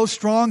you to grow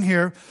strong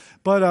here,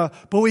 but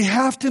we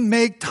have to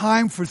make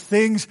time for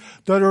things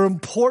that are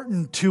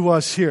important to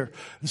us here.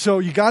 And so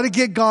you got to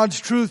get God's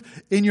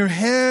truth in your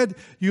head.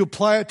 You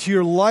apply it to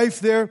your life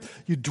there.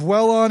 You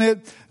dwell on it.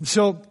 And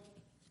so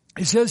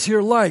he says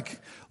here, look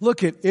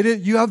at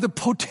it. You have the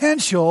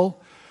potential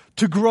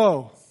to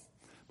grow.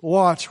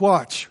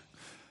 Watch.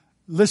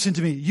 Listen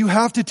to me. You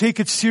have to take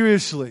it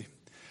seriously.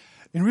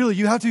 And really,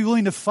 you have to be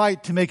willing to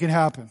fight to make it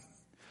happen.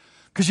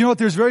 Because you know what?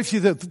 There's very few,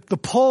 the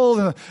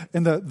pull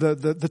and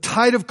the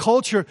tide of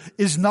culture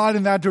is not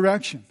in that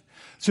direction.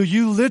 So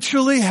you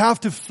literally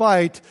have to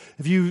fight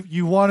if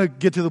you want to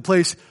get to the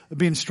place of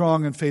being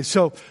strong in faith.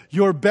 So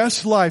your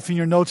best life, in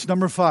your notes,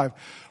 number 5,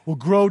 will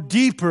grow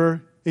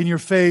deeper in your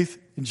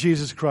faith in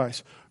Jesus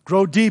Christ.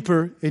 Grow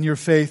deeper in your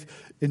faith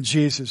in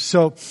Jesus.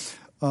 So,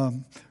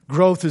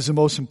 growth is the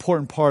most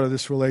important part of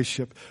this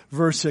relationship.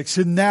 Verse 6,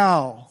 and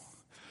now,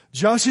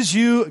 just as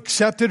you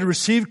accepted and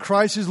received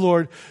Christ as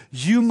Lord,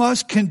 you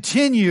must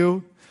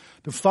continue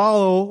to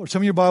follow, or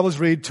some of your Bibles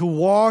read, to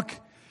walk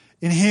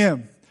in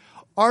Him.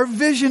 Our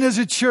vision as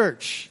a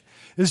church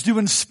is to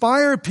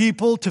inspire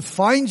people to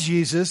find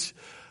Jesus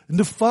and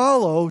to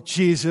follow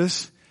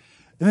Jesus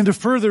and then to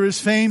further His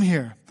fame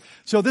here.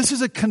 So this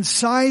is a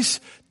concise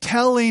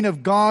telling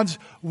of God's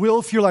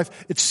will for your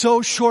life. It's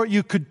so short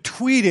you could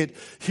tweet it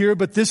here,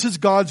 but this is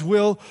God's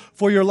will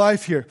for your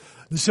life here.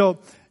 And so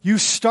you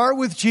start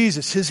with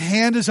Jesus. His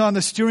hand is on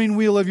the steering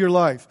wheel of your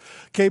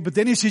life. Okay, but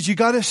then He says you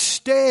got to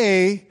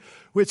stay.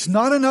 It's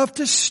not enough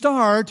to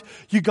start.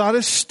 You got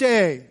to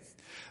stay.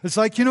 It's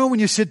like, when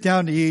you sit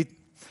down to eat,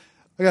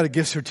 I got a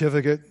gift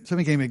certificate.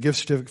 Somebody gave me a gift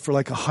certificate for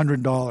like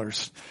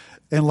 $100.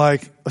 and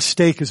like a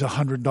steak is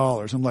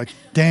 $100. I'm like,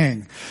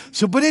 dang.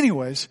 But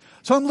anyways,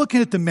 so I'm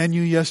looking at the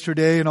menu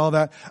yesterday and all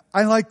that.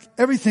 I like,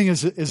 everything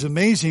is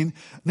amazing.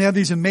 They have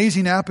these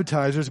amazing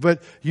appetizers,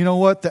 but you know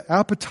what? The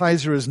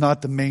appetizer is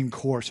not the main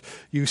course.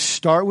 You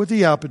start with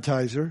the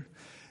appetizer,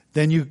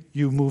 then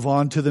you move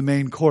on to the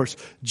main course.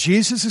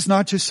 Jesus is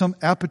not just some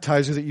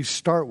appetizer that you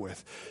start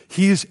with.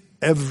 He is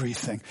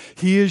everything.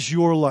 He is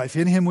your life.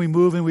 In Him we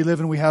move and we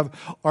live and we have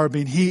our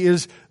being. He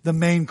is the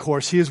main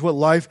course. He is what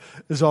life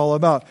is all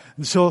about.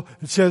 And so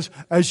it says,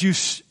 as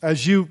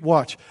you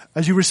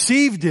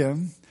received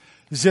Him,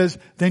 it says,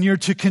 then you're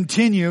to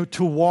continue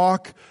to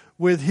walk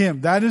with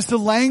Him. That is the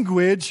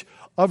language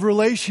of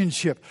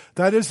relationship.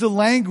 That is the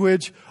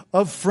language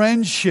of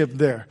friendship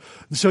there.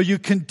 And so you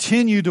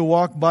continue to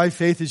walk by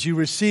faith as you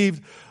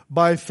received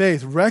by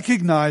faith,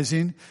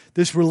 recognizing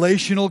this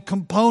relational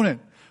component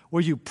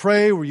where you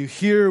pray, where you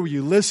hear, where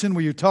you listen,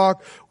 where you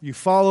talk, where you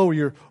follow, where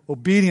you're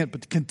obedient,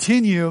 but to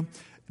continue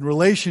in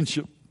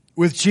relationship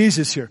with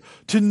Jesus here,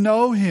 to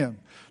know Him,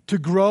 to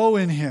grow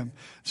in Him.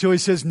 So He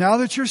says, now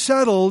that you're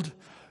settled,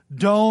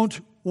 don't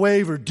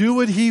waver. Do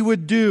what He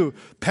would do.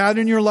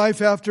 Pattern your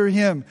life after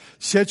Him.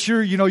 Set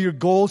your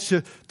goals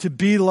to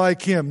be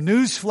like Him.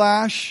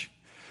 Newsflash,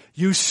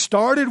 you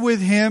started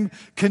with Him,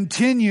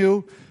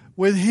 continue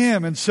with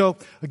Him. And so,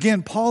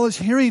 again, Paul is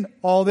hearing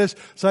all this.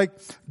 It's like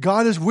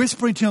God is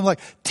whispering to him,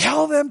 like,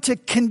 tell them to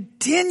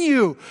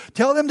continue.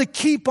 Tell them to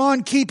keep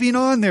on keeping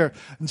on there.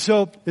 And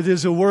so it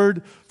is a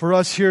word for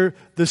us here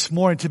this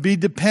morning, to be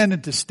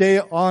dependent, to stay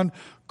on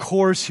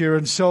course here.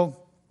 And so,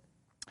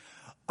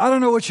 I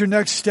don't know what your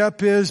next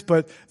step is,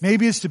 but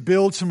maybe it's to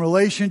build some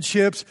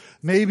relationships.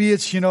 Maybe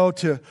it's,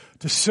 to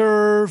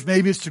serve.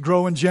 Maybe it's to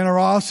grow in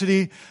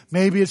generosity.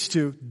 Maybe it's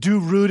to do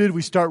Rooted.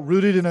 We start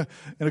Rooted in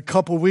a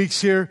couple weeks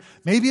here.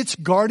 Maybe it's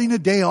guarding a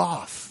day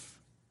off.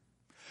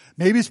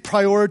 Maybe it's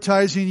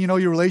prioritizing,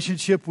 your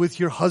relationship with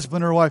your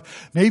husband or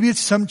wife. Maybe it's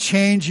some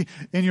change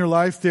in your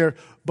life there,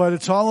 but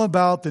it's all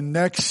about the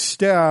next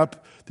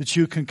step that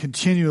you can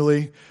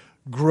continually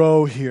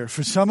grow here.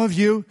 For some of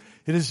you,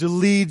 it is to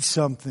lead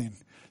something.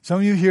 Some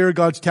of you here,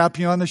 God's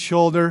tapping you on the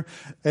shoulder,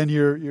 and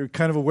you're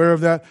kind of aware of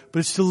that,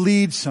 but it's to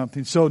lead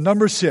something. So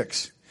number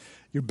 6,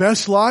 your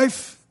best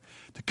life,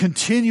 to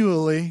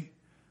continually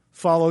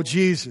follow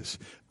Jesus.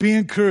 Be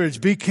encouraged,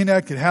 be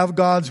connected, have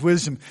God's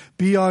wisdom,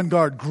 be on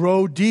guard,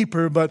 grow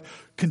deeper, but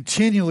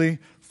continually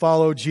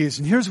follow Jesus.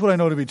 And here's what I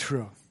know to be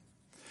true.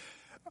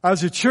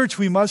 As a church,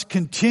 we must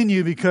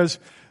continue because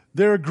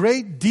there are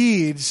great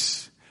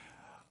deeds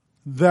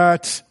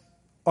that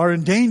are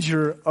in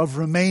danger of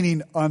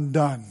remaining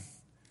undone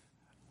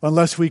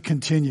unless we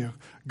continue.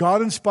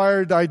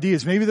 God-inspired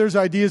ideas. Maybe there's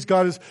ideas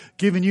God has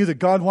given you that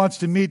God wants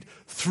to meet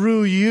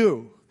through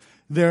you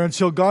there. And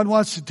so God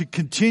wants to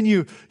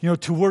continue,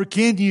 to work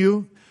in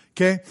you,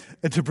 okay,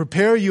 and to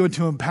prepare you and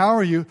to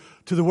empower you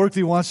to the work that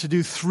He wants to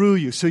do through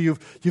you. So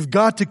you've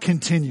got to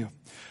continue.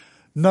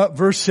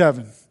 Verse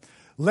 7.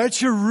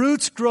 Let your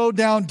roots grow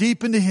down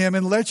deep into Him,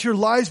 and let your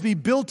lives be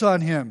built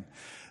on Him.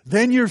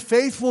 Then your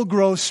faith will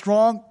grow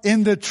strong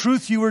in the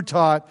truth you were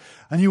taught,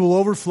 and you will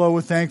overflow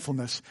with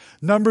thankfulness.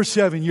 Number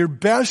 7, your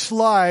best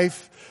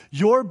life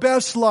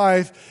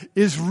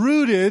is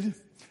rooted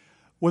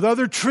with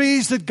other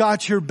trees that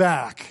got your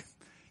back.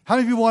 How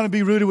many of you want to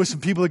be rooted with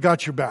some people that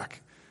got your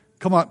back?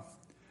 Come on.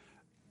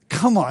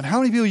 How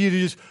many people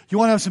you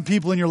want to have some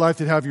people in your life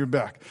that have your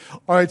back?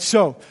 All right,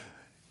 so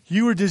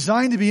you were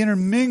designed to be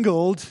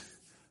intermingled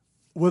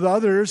with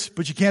others,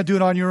 but you can't do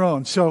it on your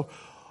own. So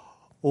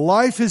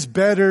life is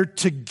better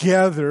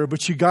together,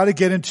 but you got to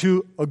get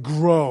into a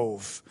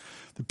grove.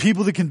 The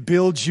people that can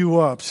build you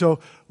up. So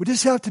we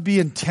just have to be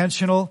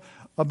intentional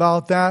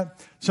about that.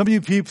 Some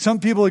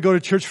people that go to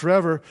church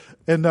forever,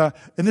 and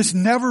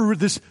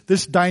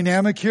this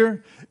dynamic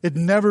here, it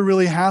never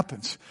really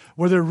happens.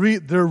 Where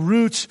their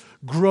roots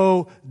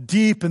grow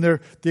deep and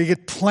they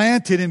get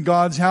planted in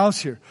God's house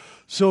here.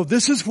 So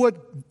this is what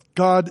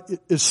God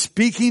is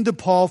speaking to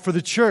Paul for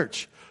the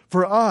church,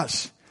 for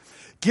us.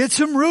 Get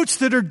some roots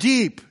that are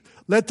deep.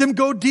 Let them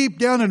go deep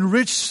down in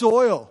rich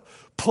soil.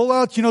 Pull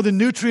out, the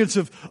nutrients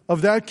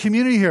of that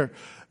community here.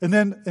 And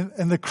then,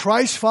 and the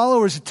Christ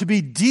followers to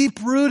be deep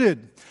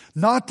rooted,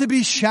 not to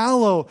be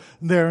shallow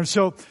there. And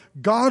so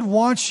God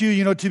wants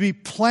you, to be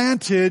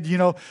planted,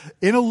 in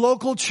a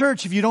local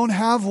church. If you don't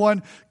have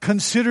one,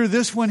 consider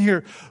this one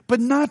here.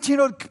 But not,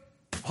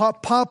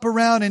 pop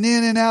around and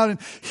in and out and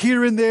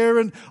here and there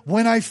and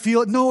when I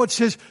feel it. No, it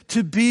says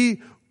to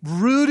be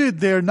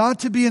rooted there, not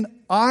to be an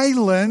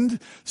island.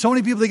 So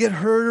many people, they get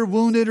hurt or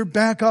wounded or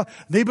back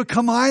off. They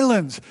become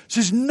islands. It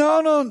says,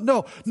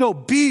 no.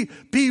 Be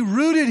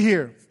rooted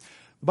here.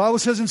 The Bible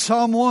says in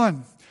Psalm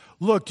 1,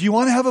 look, do you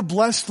want to have a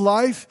blessed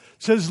life?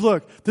 It says,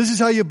 look, this is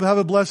how you have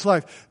a blessed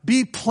life.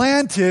 Be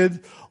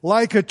planted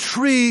like a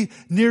tree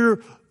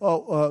near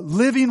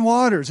living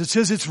waters. It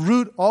says its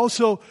root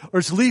also, or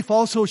its leaf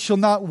also shall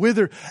not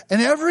wither.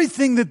 And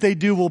everything that they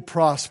do will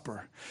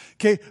prosper.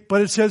 Okay,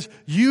 but it says,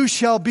 you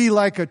shall be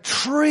like a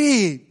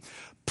tree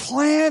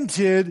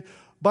planted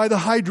by the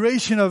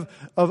hydration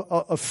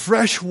of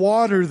fresh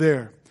water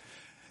there.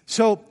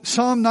 So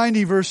Psalm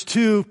 90 verse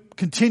 2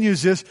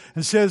 continues this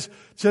and says,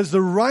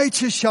 the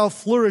righteous shall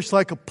flourish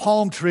like a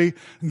palm tree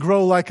and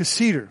grow like a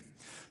cedar.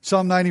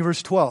 Psalm 90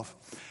 verse 12.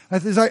 I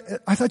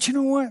thought, you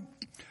know what?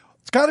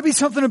 It's got to be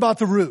something about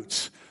the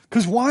roots.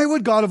 Because why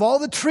would God, of all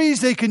the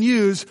trees they can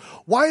use,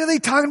 why are they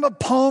talking about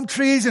palm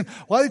trees and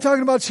why are they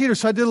talking about cedar?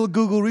 So I did a little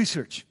Google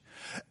research.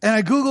 And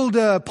I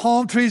Googled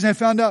palm trees and I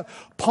found out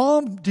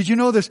did you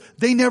know this?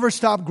 They never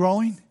stop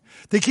growing.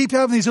 They keep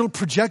having these little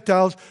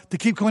projectiles that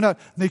keep going out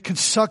and they can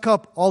suck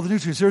up all the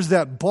nutrients. There's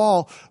that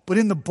ball, but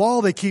in the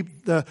ball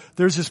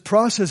there's this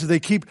process that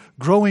they keep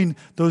growing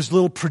those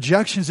little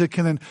projections that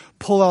can then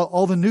pull out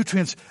all the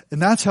nutrients,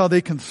 and that's how they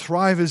can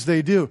thrive as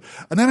they do.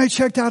 And then I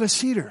checked out a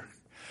cedar.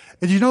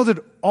 And you know that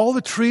all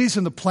the trees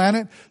on the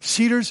planet,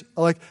 cedars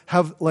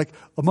have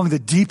among the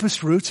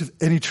deepest roots of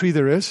any tree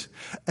there is.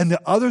 And the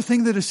other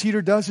thing that a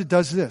cedar does, it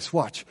does this.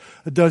 Watch.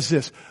 It does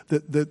this.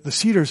 The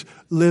cedars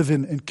live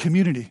in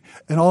community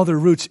and all their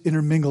roots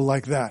intermingle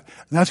like that.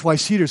 And that's why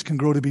cedars can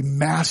grow to be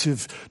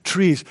massive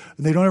trees.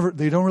 And they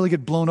don't really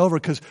get blown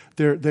over because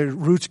their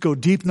roots go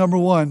deep, number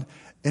one,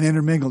 and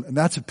intermingle. And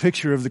that's a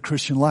picture of the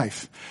Christian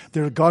life.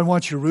 God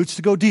wants your roots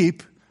to go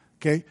deep.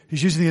 Okay,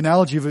 he's using the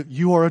analogy of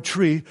you are a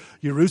tree,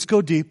 your roots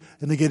go deep,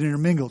 and they get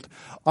intermingled.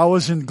 I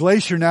was in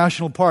Glacier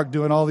National Park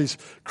doing all these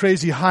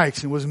crazy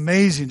hikes, and it was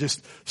amazing,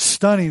 just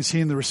stunning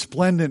seeing the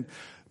resplendent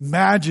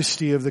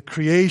majesty of the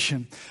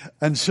creation.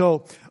 And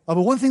so, but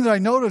one thing that I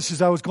noticed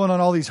as I was going on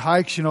all these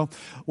hikes,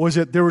 was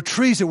that there were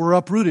trees that were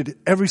uprooted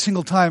every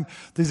single time.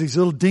 There's these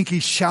little dinky,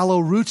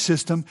 shallow root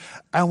system,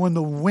 and when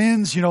the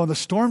winds, and the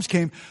storms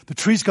came, the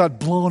trees got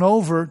blown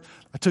over.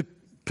 I took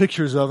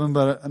pictures of them,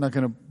 but I'm not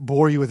going to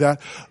bore you with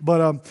that.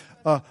 But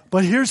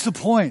here's the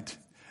point: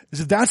 is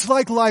that that's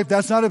like life.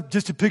 That's not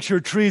just a picture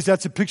of trees.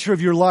 That's a picture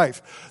of your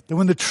life. That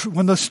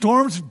when the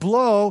storms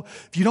blow,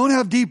 if you don't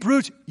have deep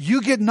roots,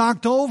 you get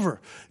knocked over.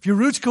 If your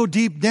roots go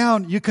deep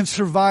down, you can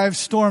survive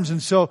storms.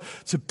 And so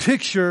it's a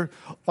picture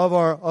of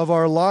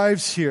our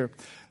lives here.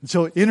 And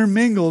so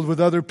intermingled with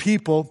other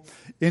people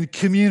in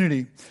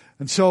community.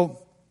 And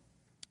so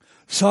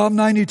Psalm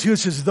 92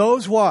 says,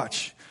 those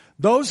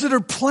that are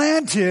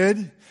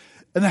planted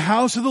in the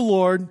house of the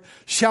Lord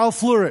shall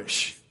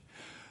flourish.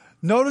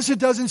 Notice it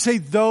doesn't say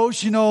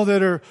those,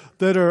 that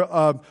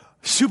are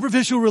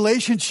superficial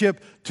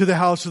relationship to the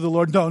house of the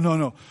Lord.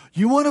 No.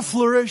 You want to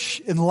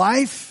flourish in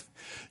life?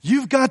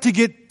 You've got to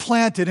get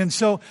planted. And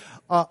so,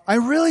 I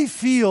really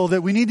feel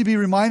that we need to be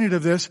reminded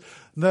of this,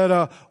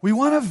 that, we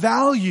want to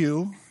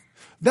value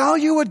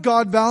what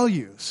God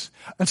values.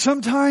 And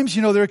sometimes,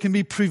 there can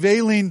be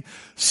prevailing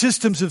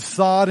systems of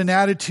thought and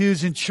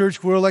attitudes in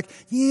church where I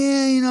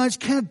just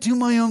kind of do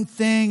my own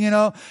thing, and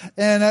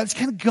I just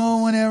kind of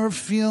go whenever I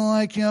feel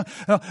like, And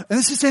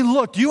this is saying,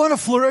 look, do you want to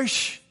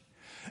flourish?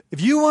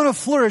 If you want to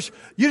flourish,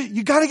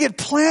 you got to get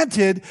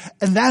planted,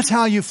 and that's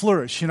how you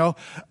flourish,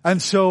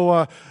 And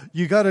so,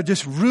 you got to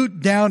just root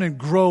down and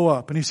grow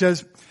up. And he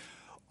says,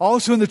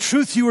 also in the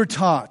truth you were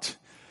taught.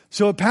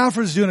 So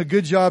Epaphras is doing a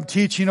good job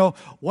teaching,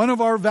 one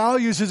of our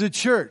values as a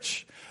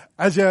church,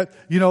 as that,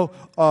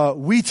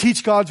 we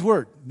teach God's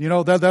Word.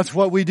 That's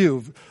what we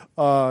do.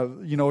 We're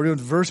doing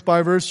verse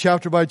by verse,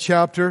 chapter by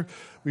chapter.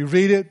 We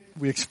read it,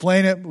 we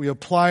explain it, we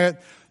apply it.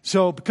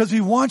 So, because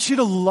we want you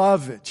to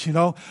love it,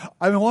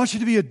 I want you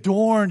to be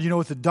adorned,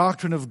 with the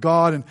doctrine of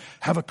God and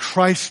have a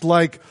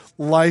Christ-like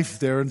life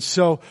there. And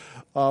so,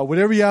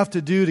 whatever you have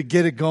to do to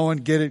get it going,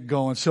 get it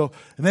going. So,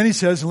 and then he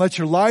says, and let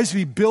your lives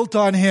be built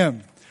on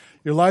Him.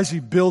 Your lives be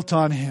built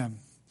on Him.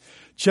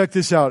 Check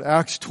this out,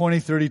 Acts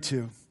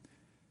 20:32.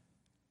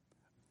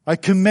 I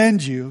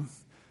commend you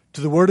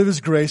to the word of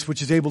His grace,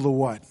 which is able to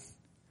what?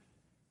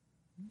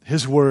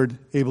 His word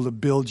able to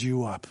build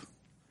you up.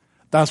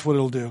 That's what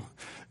it'll do.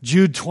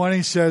 Jude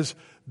 20 says,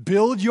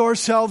 build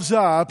yourselves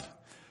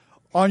up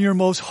on your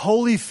most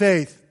holy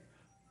faith,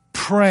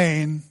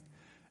 praying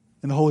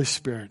in the Holy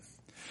Spirit.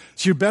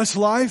 So your best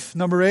life,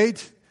 number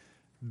 8,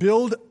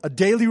 build a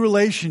daily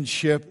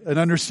relationship and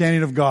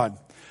understanding of God.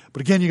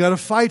 But again, you got to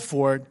fight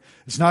for it.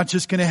 It's not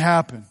just going to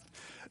happen.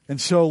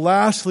 And so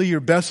lastly, your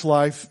best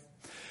life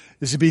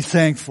is to be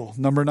thankful.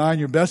 Number 9,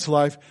 your best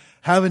life,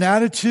 have an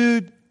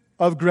attitude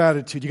of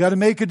gratitude. You got to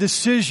make a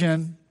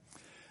decision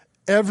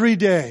every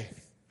day.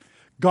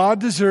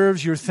 God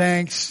deserves your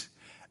thanks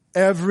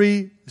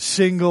every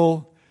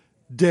single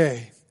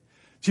day.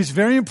 See, it's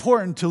very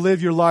important to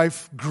live your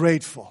life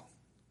grateful.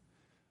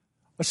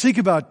 Let's think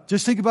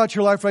about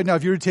your life right now.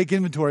 If you were to take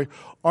inventory,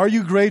 are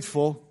you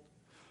grateful?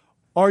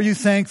 Are you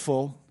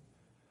thankful?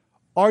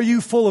 Are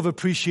you full of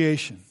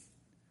appreciation?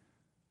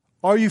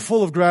 Are you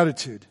full of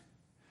gratitude?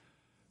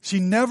 See,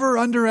 never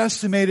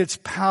underestimate its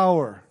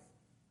power.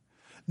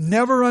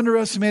 Never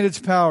underestimate its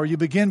power. You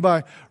begin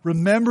by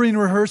remembering,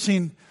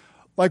 rehearsing,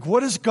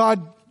 what has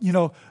God,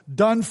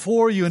 done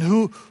for you, and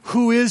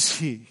who is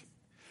He?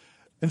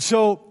 And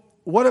so,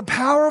 what a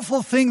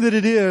powerful thing that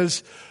it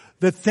is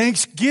that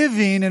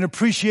thanksgiving and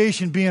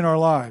appreciation be in our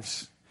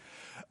lives.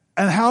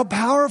 And how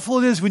powerful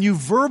it is when you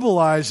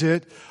verbalize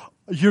it,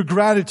 your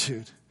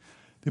gratitude.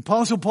 The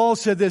Apostle Paul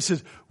said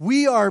this,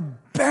 we are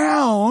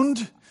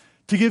bound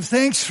to give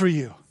thanks for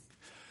you.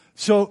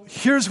 So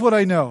here's what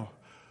I know.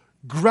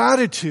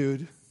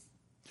 Gratitude,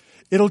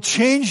 it'll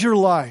change your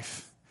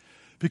life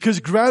because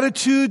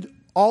gratitude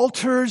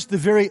alters the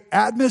very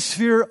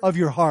atmosphere of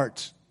your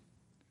heart.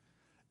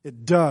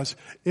 It does.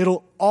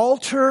 It'll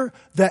alter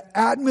the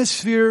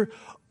atmosphere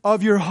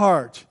of your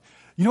heart.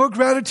 You know what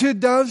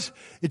gratitude does?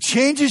 It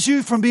changes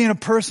you from being a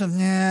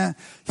person, I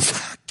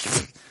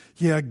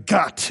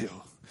got to.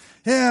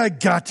 I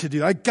got to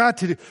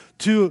do.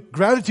 To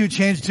gratitude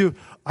change to,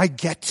 I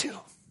get to.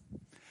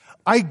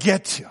 I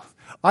get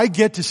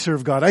to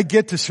serve God. I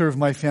get to serve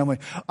my family.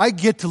 I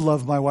get to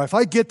love my wife.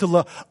 I get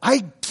to.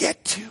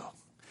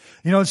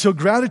 And so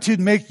gratitude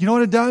you know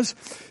what it does?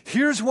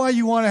 Here's why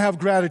you want to have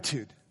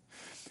gratitude.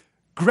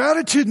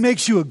 Gratitude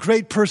makes you a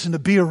great person to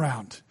be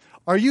around.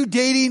 Are you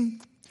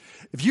dating?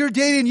 If you're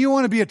dating, you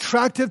want to be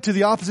attractive to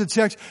the opposite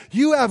sex,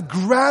 you have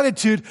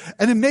gratitude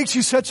and it makes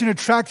you such an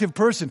attractive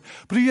person.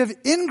 But if you have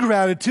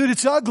ingratitude,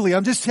 it's ugly.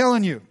 I'm just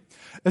telling you.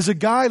 As a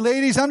guy,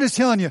 ladies, I'm just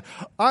telling you,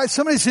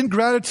 somebody's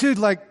ingratitude,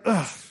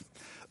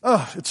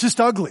 it's just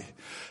ugly.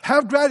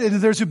 Have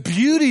gratitude. There's a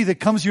beauty that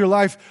comes to your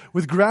life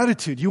with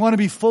gratitude. You want to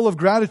be full of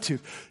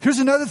gratitude. Here's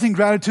another thing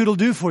gratitude will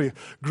do for you.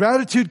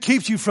 Gratitude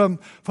keeps you from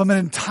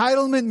an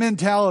entitlement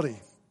mentality.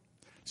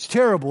 It's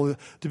terrible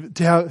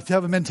to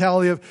have a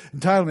mentality of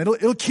entitlement.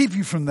 It'll keep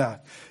you from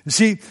that. You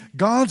see,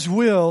 God's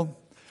will,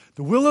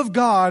 the will of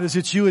God is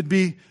that you would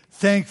be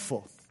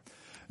thankful.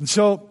 And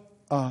so,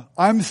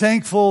 I'm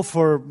thankful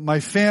for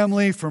my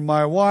family, for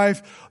my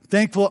wife.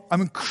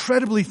 I'm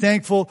incredibly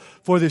thankful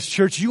for this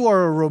church. You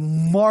are a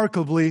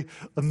remarkably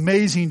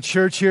amazing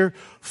church here,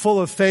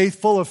 full of faith,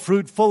 full of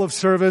fruit, full of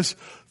service,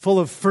 full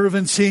of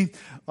fervency,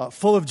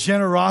 full of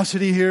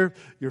generosity here.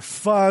 You're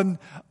fun.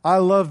 I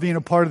love being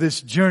a part of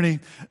this journey.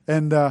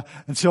 And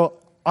so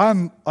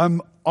I'm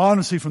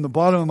honestly from the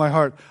bottom of my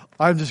heart,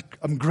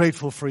 I'm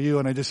grateful for you.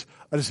 And I just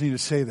need to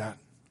say that.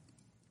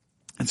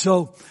 And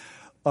so,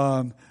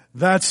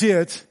 that's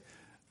it.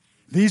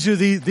 These are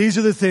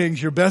the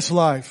things, your best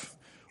life,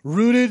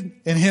 rooted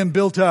in Him,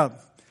 built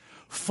up,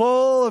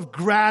 full of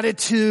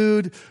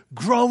gratitude,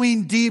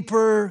 growing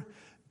deeper,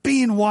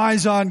 being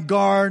wise on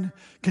guard,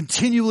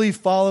 continually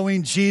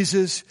following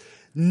Jesus,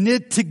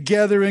 knit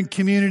together in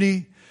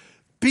community,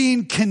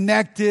 being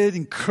connected,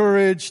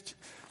 encouraged.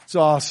 It's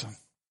awesome.